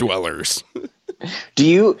basement dwellers.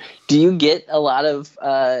 Do you get a lot of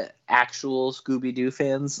actual Scooby-Doo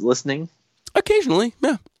fans listening? Occasionally,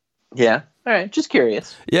 yeah. Yeah. All right. Just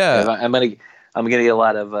curious. Yeah. I'm gonna get a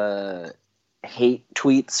lot of hate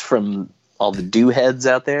tweets from all the Doo heads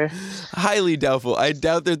out there. Highly doubtful. I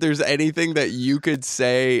doubt that there's anything that you could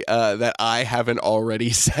say that I haven't already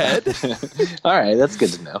said. All right, that's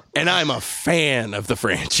good to know. And I'm a fan of the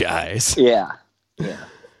franchise. Yeah. Yeah.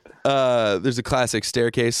 There's a classic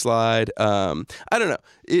staircase slide. I don't know.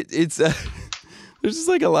 It's there's just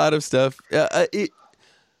like a lot of stuff.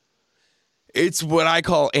 It's what I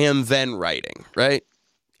call and then writing, right?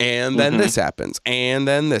 And then this happens, and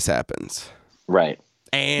then this happens, right?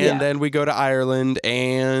 And then we go to Ireland,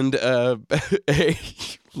 and a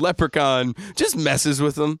leprechaun just messes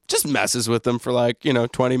with them for like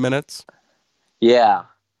 20 minutes. Yeah,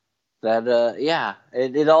 that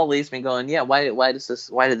it all leaves me going, yeah. Why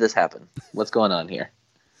did this happen? What's going on here?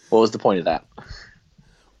 What was the point of that?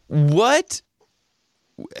 What,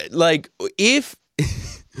 like, if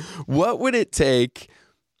what would it take?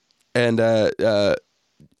 And I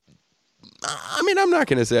mean, I'm not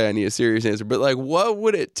going to say I need a serious answer, but like, what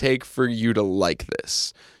would it take for you to like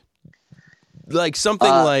this? Like something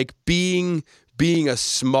like being a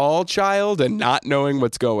small child and not knowing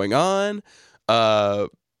what's going on,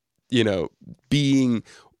 being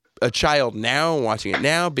a child now, watching it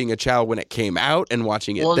now, being a child when it came out and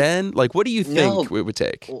watching it then. Like, what do you think it would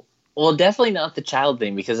take? Well, definitely not the child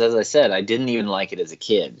thing, because as I said, I didn't even like it as a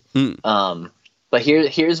kid. But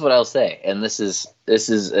here's what I'll say, and this is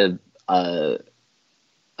a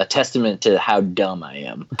testament to how dumb I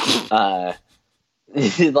am.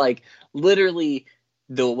 Like, literally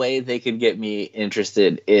the way they could get me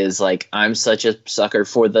interested is like I'm such a sucker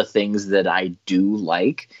for the things that I do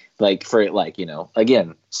like for like, you know,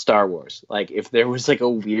 again, Star Wars. Like if there was like a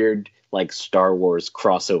weird like Star Wars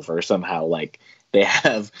crossover somehow, like they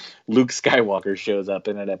have Luke Skywalker shows up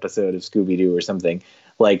in an episode of Scooby-Doo or something,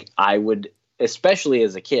 like I would, especially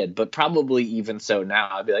as a kid, but probably even so now,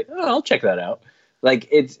 I'd be like, oh, I'll check that out. Like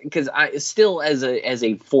it's because I still as a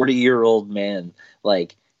 40-year-old man,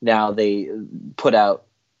 like now they put out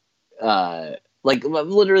like I've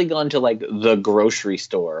literally gone to like the grocery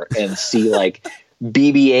store and see like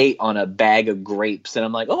BB-8 on a bag of grapes, and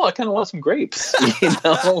I'm like, oh, I kind of want some grapes. You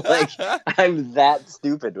know, like I'm that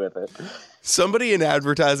stupid with it. Somebody in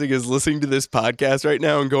advertising is listening to this podcast right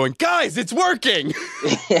now and going, guys, it's working.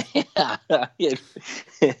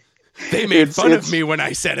 They made fun of me when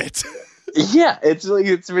I said it. Yeah, it's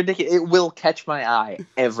ridiculous. It will catch my eye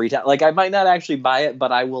every time. Like I might not actually buy it,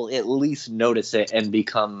 but I will at least notice it and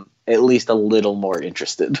become at least a little more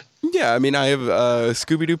interested. Yeah, I mean, I have a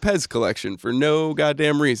Scooby-Doo Pez collection for no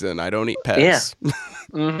goddamn reason. I don't eat Pez. Yeah.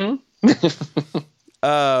 Mm-hmm.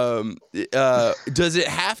 Does it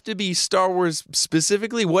have to be Star Wars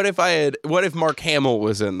specifically? What if Mark Hamill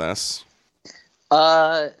was in this?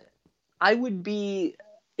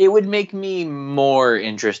 It would make me more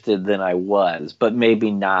interested than I was, but maybe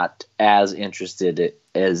not as interested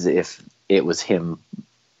as if it was him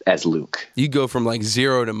as Luke. You go from like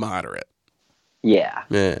 0 to moderate. Yeah.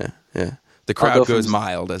 Yeah. The crowd goes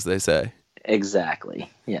mild, as they say. Exactly.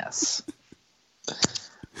 Yes.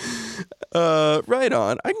 Right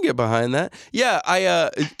on. I can get behind that. Yeah,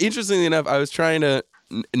 interestingly enough, I was trying to,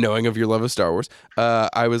 knowing of your love of Star Wars,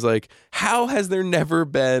 I was like, how has there never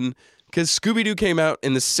been, because Scooby-Doo came out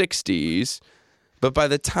in the 60s, but by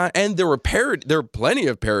the time, and there were plenty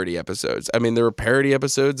of parody episodes. I mean, there were parody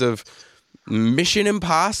episodes of Mission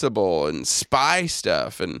Impossible and spy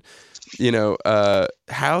stuff, and you know,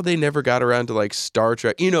 how they never got around to like Star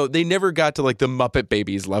Trek. You know, they never got to like the Muppet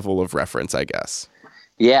Babies level of reference, I guess.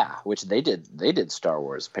 Yeah, which they did. They did Star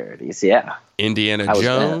Wars parodies. Yeah, Indiana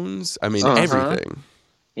Jones. I mean, everything.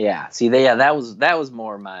 Yeah. See, that was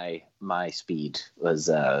more my speed was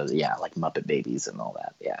like Muppet Babies and all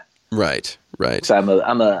that. Yeah. Right. So I'm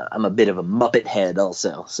a bit of a Muppet head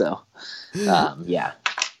also. So, yeah.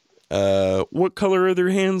 What color are their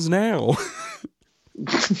hands now?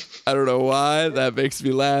 I don't know why that makes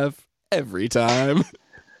me laugh every time.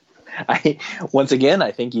 Once again,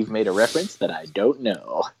 I think you've made a reference that I don't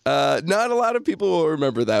know. Not a lot of people will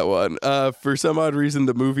remember that one. For some odd reason,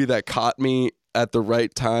 the movie that caught me at the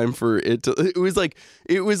right time for it to, it was like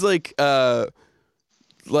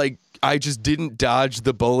I just didn't dodge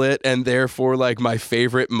the bullet, and therefore like my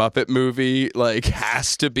favorite Muppet movie like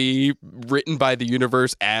has to be written by the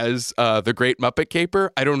universe as The Great Muppet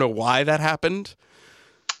Caper. I don't know why that happened.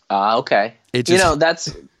 Okay.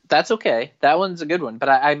 That's okay. That one's a good one, but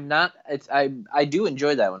I'm not. I do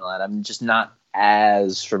enjoy that one a lot. I'm just not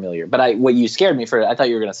as familiar. But what you scared me for? I thought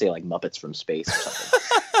you were gonna say like Muppets from Space or something.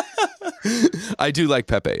 I do like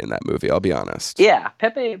Pepe in that movie. I'll be honest. Yeah,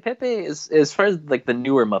 Pepe is, as far as like the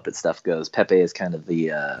newer Muppet stuff goes. Pepe is kind of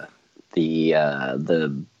the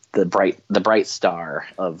bright star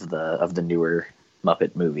of the newer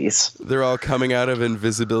Muppet movies. They're all coming out of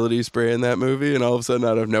invisibility spray in that movie, and all of a sudden,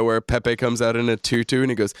 out of nowhere, Pepe comes out in a tutu,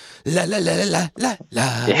 and he goes, la, la, la, la, la,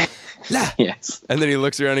 la, yeah. la. Yes. And then he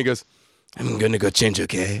looks around and he goes, I'm gonna go change,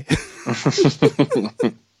 okay?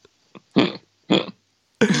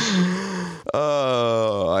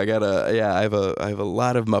 Oh, I have a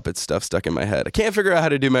lot of Muppet stuff stuck in my head. I can't figure out how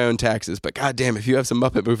to do my own taxes, but goddamn, if you have some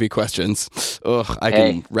Muppet movie questions, I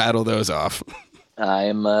can rattle those off.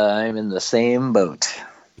 I'm in the same boat.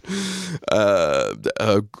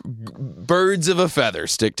 Birds of a feather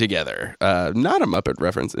stick together. Not a Muppet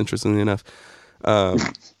reference, interestingly enough.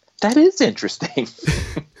 That is interesting.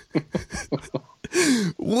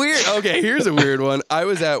 Weird. Okay, here's a weird one. I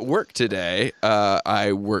was at work today.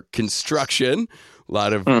 I work construction. A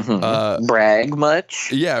lot of brag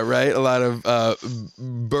much. Yeah, right. A lot of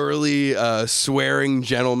burly, swearing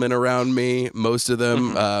gentlemen around me. Most of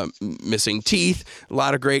them missing teeth. A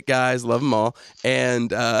lot of great guys. Love them all.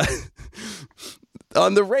 And on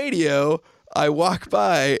the radio, I walk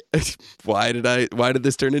by. Why did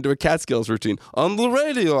this turn into a Catskills routine? On the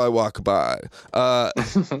radio, I walk by.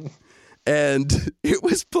 And it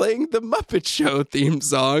was playing the Muppet Show theme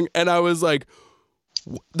song, and I was like,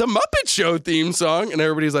 the Muppet Show theme song? And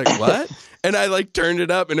everybody's like, what? And I like turned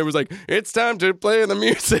it up, and it was like, it's time to play the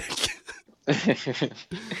music.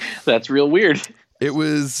 That's real weird. It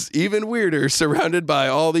was even weirder, surrounded by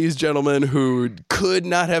all these gentlemen who could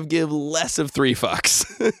not have give less of 3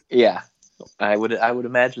 fucks. Yeah. I would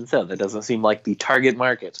imagine so. That doesn't seem like the target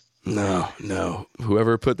market. No.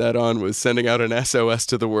 Whoever put that on was sending out an SOS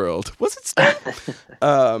to the world. Was it still?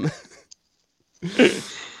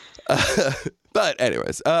 But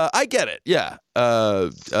anyways, I get it. Yeah.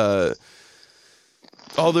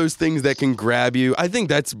 All those things that can grab you. I think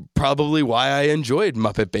that's probably why I enjoyed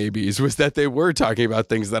Muppet Babies, was that they were talking about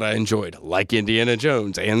things that I enjoyed, like Indiana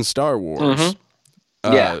Jones and Star Wars.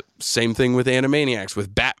 Mm-hmm. Yeah. Same thing with Animaniacs,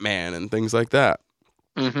 with Batman and things like that.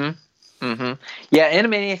 Mm-hmm. Mm-hmm. Yeah,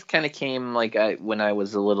 Animaniacs kind of came like when I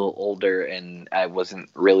was a little older and I wasn't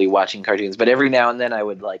really watching cartoons, but every now and then I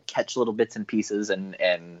would like catch little bits and pieces and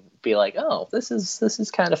be like, oh, this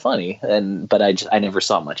is kind of funny. But I never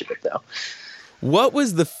saw much of it though. What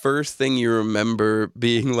was the first thing you remember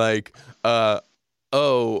being like,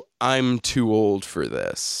 oh, I'm too old for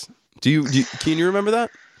this? Can you remember that?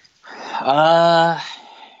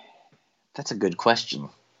 That's a good question.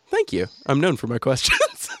 Thank you. I'm known for my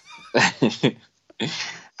questions.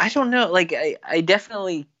 I don't know. Like, I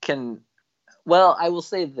definitely can. Well, I will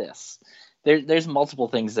say this. There's multiple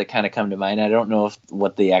things that kind of come to mind. I don't know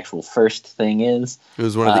what the actual first thing is. It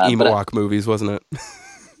was one of the Emo-Walk movies, wasn't it?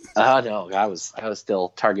 Oh no, I was still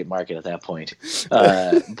target market at that point.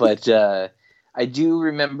 But I do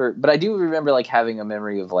remember like having a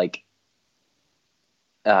memory of like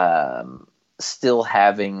still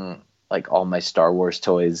having like all my Star Wars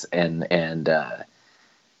toys and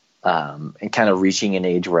kind of reaching an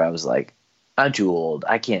age where I was like, I'm too old.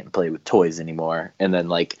 I can't play with toys anymore. And then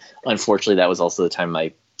like, unfortunately, that was also the time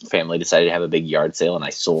my family decided to have a big yard sale, and I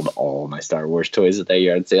sold all my Star Wars toys at that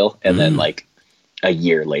yard sale. And then like a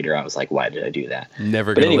year later, I was like, why did I do that?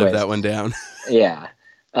 Never gonna live that one down. Yeah.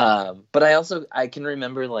 But I can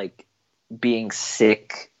remember like being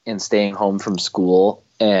sick and staying home from school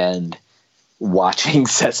and watching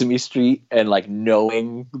Sesame Street and like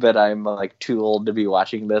knowing that I'm like too old to be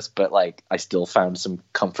watching this, but like I still found some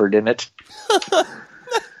comfort in it. I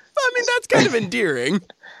mean, that's kind of endearing.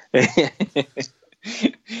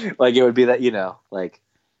 Like it would be that, like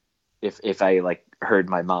if I like heard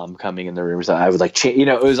my mom coming in the room, so I would like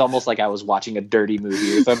it was almost like I was watching a dirty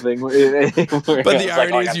movie or something. But the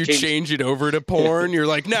irony is you change it over to porn. You're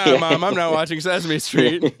like, nah, Mom, I'm not watching Sesame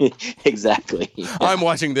Street. Exactly. I'm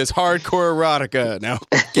watching this hardcore erotica. Now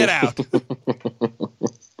get out.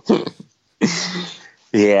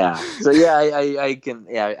 Yeah. So yeah, I can.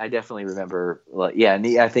 Yeah, I definitely remember. Yeah, and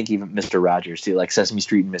I think even Mr. Rogers too, like Sesame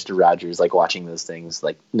Street and Mr. Rogers, like watching those things,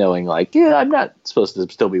 like knowing, like, yeah, I'm not supposed to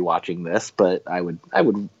still be watching this, but I would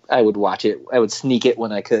watch it. I would sneak it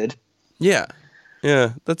when I could. Yeah,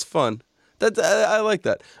 that's fun. I like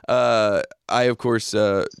that. I of course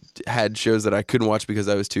had shows that I couldn't watch because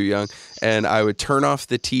I was too young, and I would turn off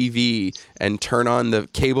the TV and turn on the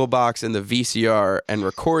cable box and the VCR and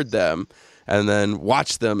record them, and then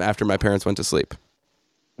watch them after my parents went to sleep.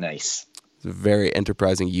 Nice. It's a very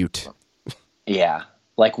enterprising Ute. Yeah.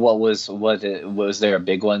 Like was there a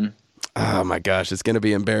big one? Oh my gosh, it's going to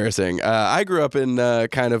be embarrassing. I grew up in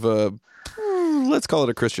kind of a, let's call it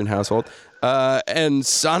a Christian household. And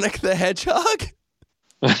Sonic the Hedgehog?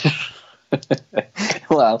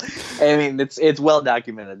 Well, I mean, it's well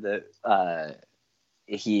documented that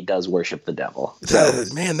he does worship the devil. So,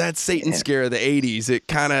 man, that Satan scare of the 80s, it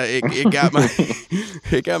kind of it got my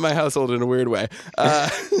it got my household in a weird way.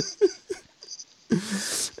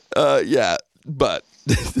 Yeah, but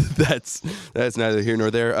that's neither here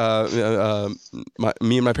nor there.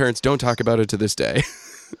 Me and my parents don't talk about it to this day.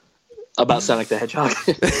 About Sonic the Hedgehog?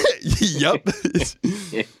 Yep.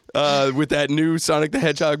 With that new Sonic the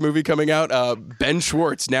Hedgehog movie coming out, Ben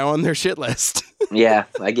Schwartz now on their shit list. Yeah,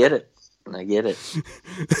 I get it.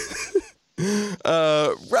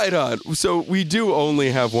 Right on. So we do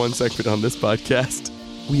only have one segment on this podcast.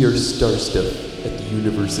 We are star stuff at the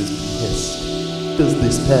universe's behest. Does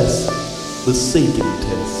this pass the Sagan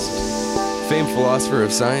test? Famed philosopher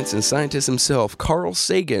of science and scientist himself, Carl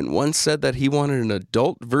Sagan, once said that he wanted an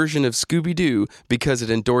adult version of Scooby-Doo because it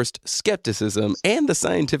endorsed skepticism and the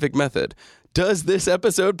scientific method. Does this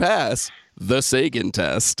episode pass the Sagan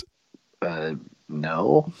test?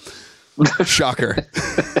 No. Shocker.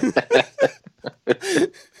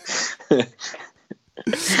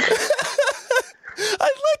 I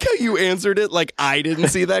like how you answered it like I didn't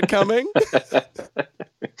see that coming.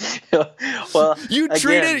 Well, you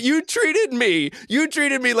treated me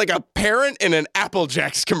like a parent in an Apple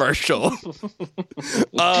Jacks commercial.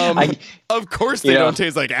 Of course they don't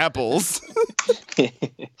taste like apples.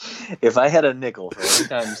 If I had a nickel for every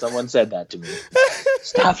time someone said that to me,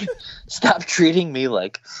 stop treating me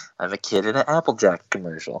like I'm a kid in an Apple Jack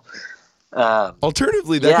commercial.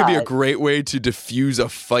 Alternatively, that could be a great way to diffuse a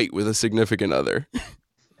fight with a significant other.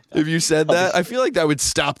 If you said that, I feel like that would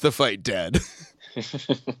stop the fight dead.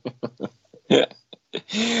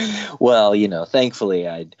 Well, thankfully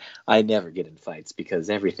I never get in fights because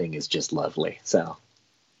everything is just lovely. So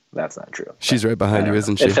that's not true. She's right behind you,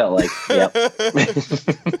 isn't she? It felt like, yep.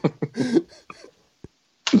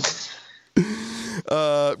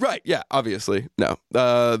 Right. Yeah. Obviously. No.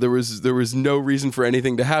 There was no reason for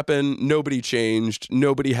anything to happen. Nobody changed.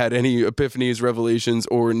 Nobody had any epiphanies, revelations,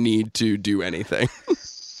 or need to do anything.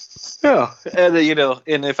 No. And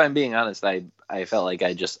and if I'm being honest, I felt like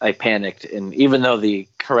I panicked, and even though the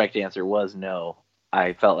correct answer was no,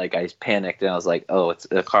 I felt like I panicked, and I was like, "Oh, it's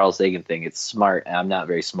a Carl Sagan thing. It's smart. I'm not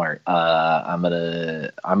very smart. I'm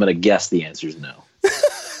gonna guess the answer is no."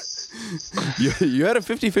 You had a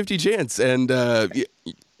 50-50 chance, and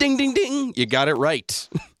ding, ding, ding, you got it right.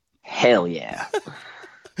 Hell yeah!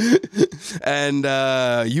 And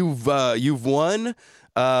you've won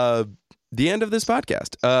the end of this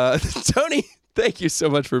podcast. Tony, thank you so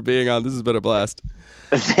much for being on. This has been a blast.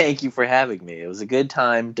 Thank you for having me. It was a good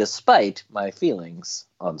time, despite my feelings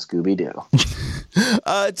on Scooby-Doo.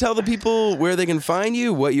 Tell the people where they can find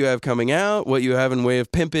you, what you have coming out, what you have in way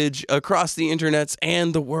of pimpage across the internets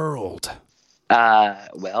and the world.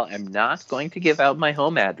 Well, I'm not going to give out my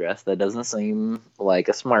home address. That doesn't seem like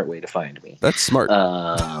a smart way to find me. That's smart.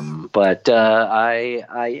 But I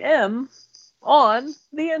am on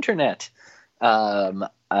the internet.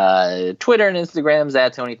 Twitter and Instagram's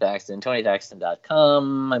at Tony Thaxton,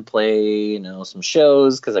 TonyThaxton.com. I play, some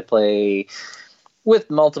shows because I play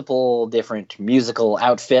with multiple different musical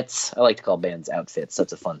outfits. I like to call bands outfits.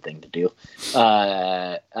 That's a fun thing to do.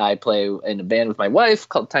 I play in a band with my wife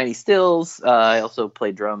called Tiny Stills. I also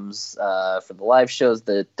play drums for the live shows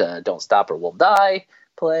that Don't Stop or We'll Die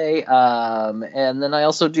play. And then I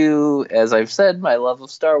also do, as I've said, my love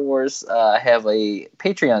of Star Wars. I have a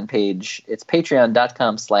Patreon page. It's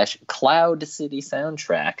patreon.com/Cloud City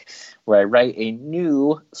Soundtrack, where I write a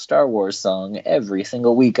new Star Wars song every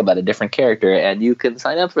single week about a different character. And you can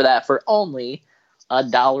sign up for that for only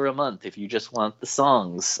 $1 a month if you just want the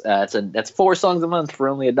songs. That's 4 songs a month for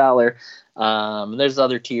only $1. There's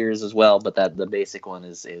other tiers as well, but the basic one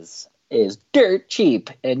is dirt cheap,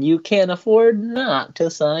 and you can't afford not to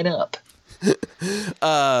sign up.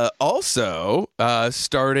 Also,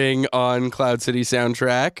 starting on Cloud City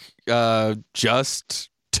Soundtrack just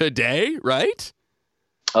today, right?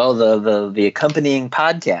 Oh, the accompanying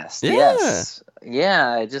podcast. Yeah. Yes.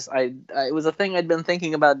 Yeah, it was a thing I'd been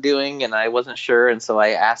thinking about doing, and I wasn't sure, and so I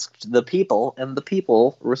asked the people, and the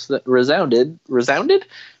people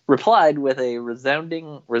replied with a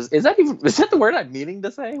resounding. Is that the word I'm meaning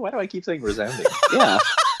to say? Why do I keep saying resounding? Yeah.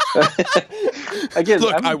 Again,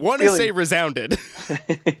 look, I want to say resounded.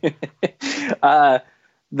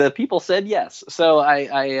 The people said yes. So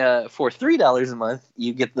I for $3 a month,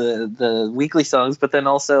 you get the weekly songs, but then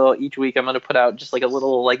also each week I'm going to put out just like a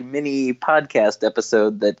little mini podcast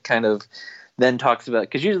episode that kind of then talks about,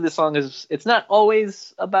 because usually the song it's not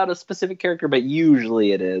always about a specific character, but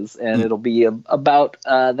usually it is, and it'll be about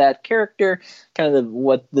that character, kind of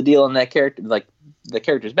what the deal in that character, like the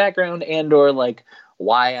character's background, and or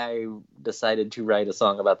why I decided to write a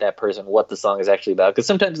song about that person, what the song is actually about. Because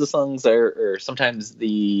sometimes the songs sometimes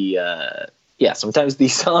these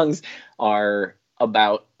songs are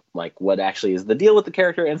about what actually is the deal with the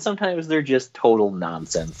character, and sometimes they're just total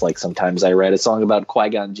nonsense. Sometimes I write a song about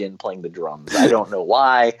Qui-Gon Jinn playing the drums. I don't know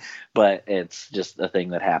why, but it's just a thing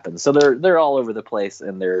that happens. So they're all over the place,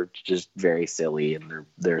 and they're just very silly, and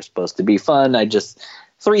they're supposed to be fun.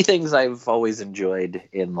 3 things I've always enjoyed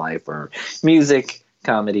in life are music,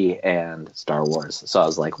 comedy, and Star Wars. So I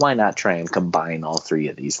was like, why not try and combine all 3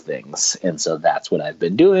 of these things? And so that's what I've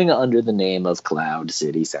been doing under the name of Cloud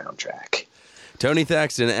City Soundtrack. Tony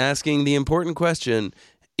Thaxton asking the important question,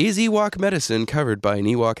 is Ewok medicine covered by an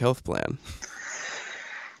Ewok health plan?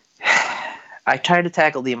 I try to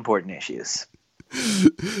tackle the important issues.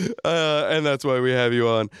 And that's why we have you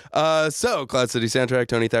on. So, Cloud City Soundtrack,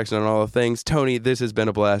 Tony Thaxton on all the things. Tony, this has been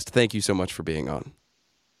a blast. Thank you so much for being on.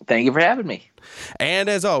 Thank you for having me. And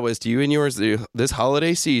as always, to you and yours this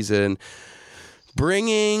holiday season,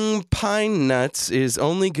 bringing pine nuts is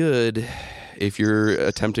only good if you're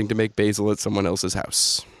attempting to make basil at someone else's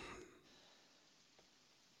house.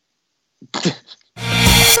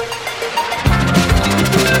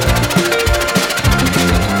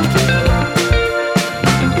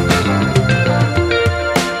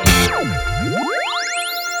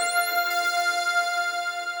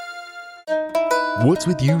 What's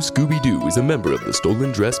With You, Scooby-Doo is a member of the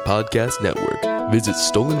Stolen Dress Podcast Network. Visit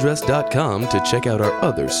stolendress.com to check out our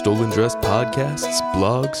other Stolen Dress podcasts,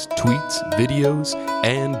 blogs, tweets, videos,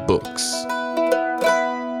 and books.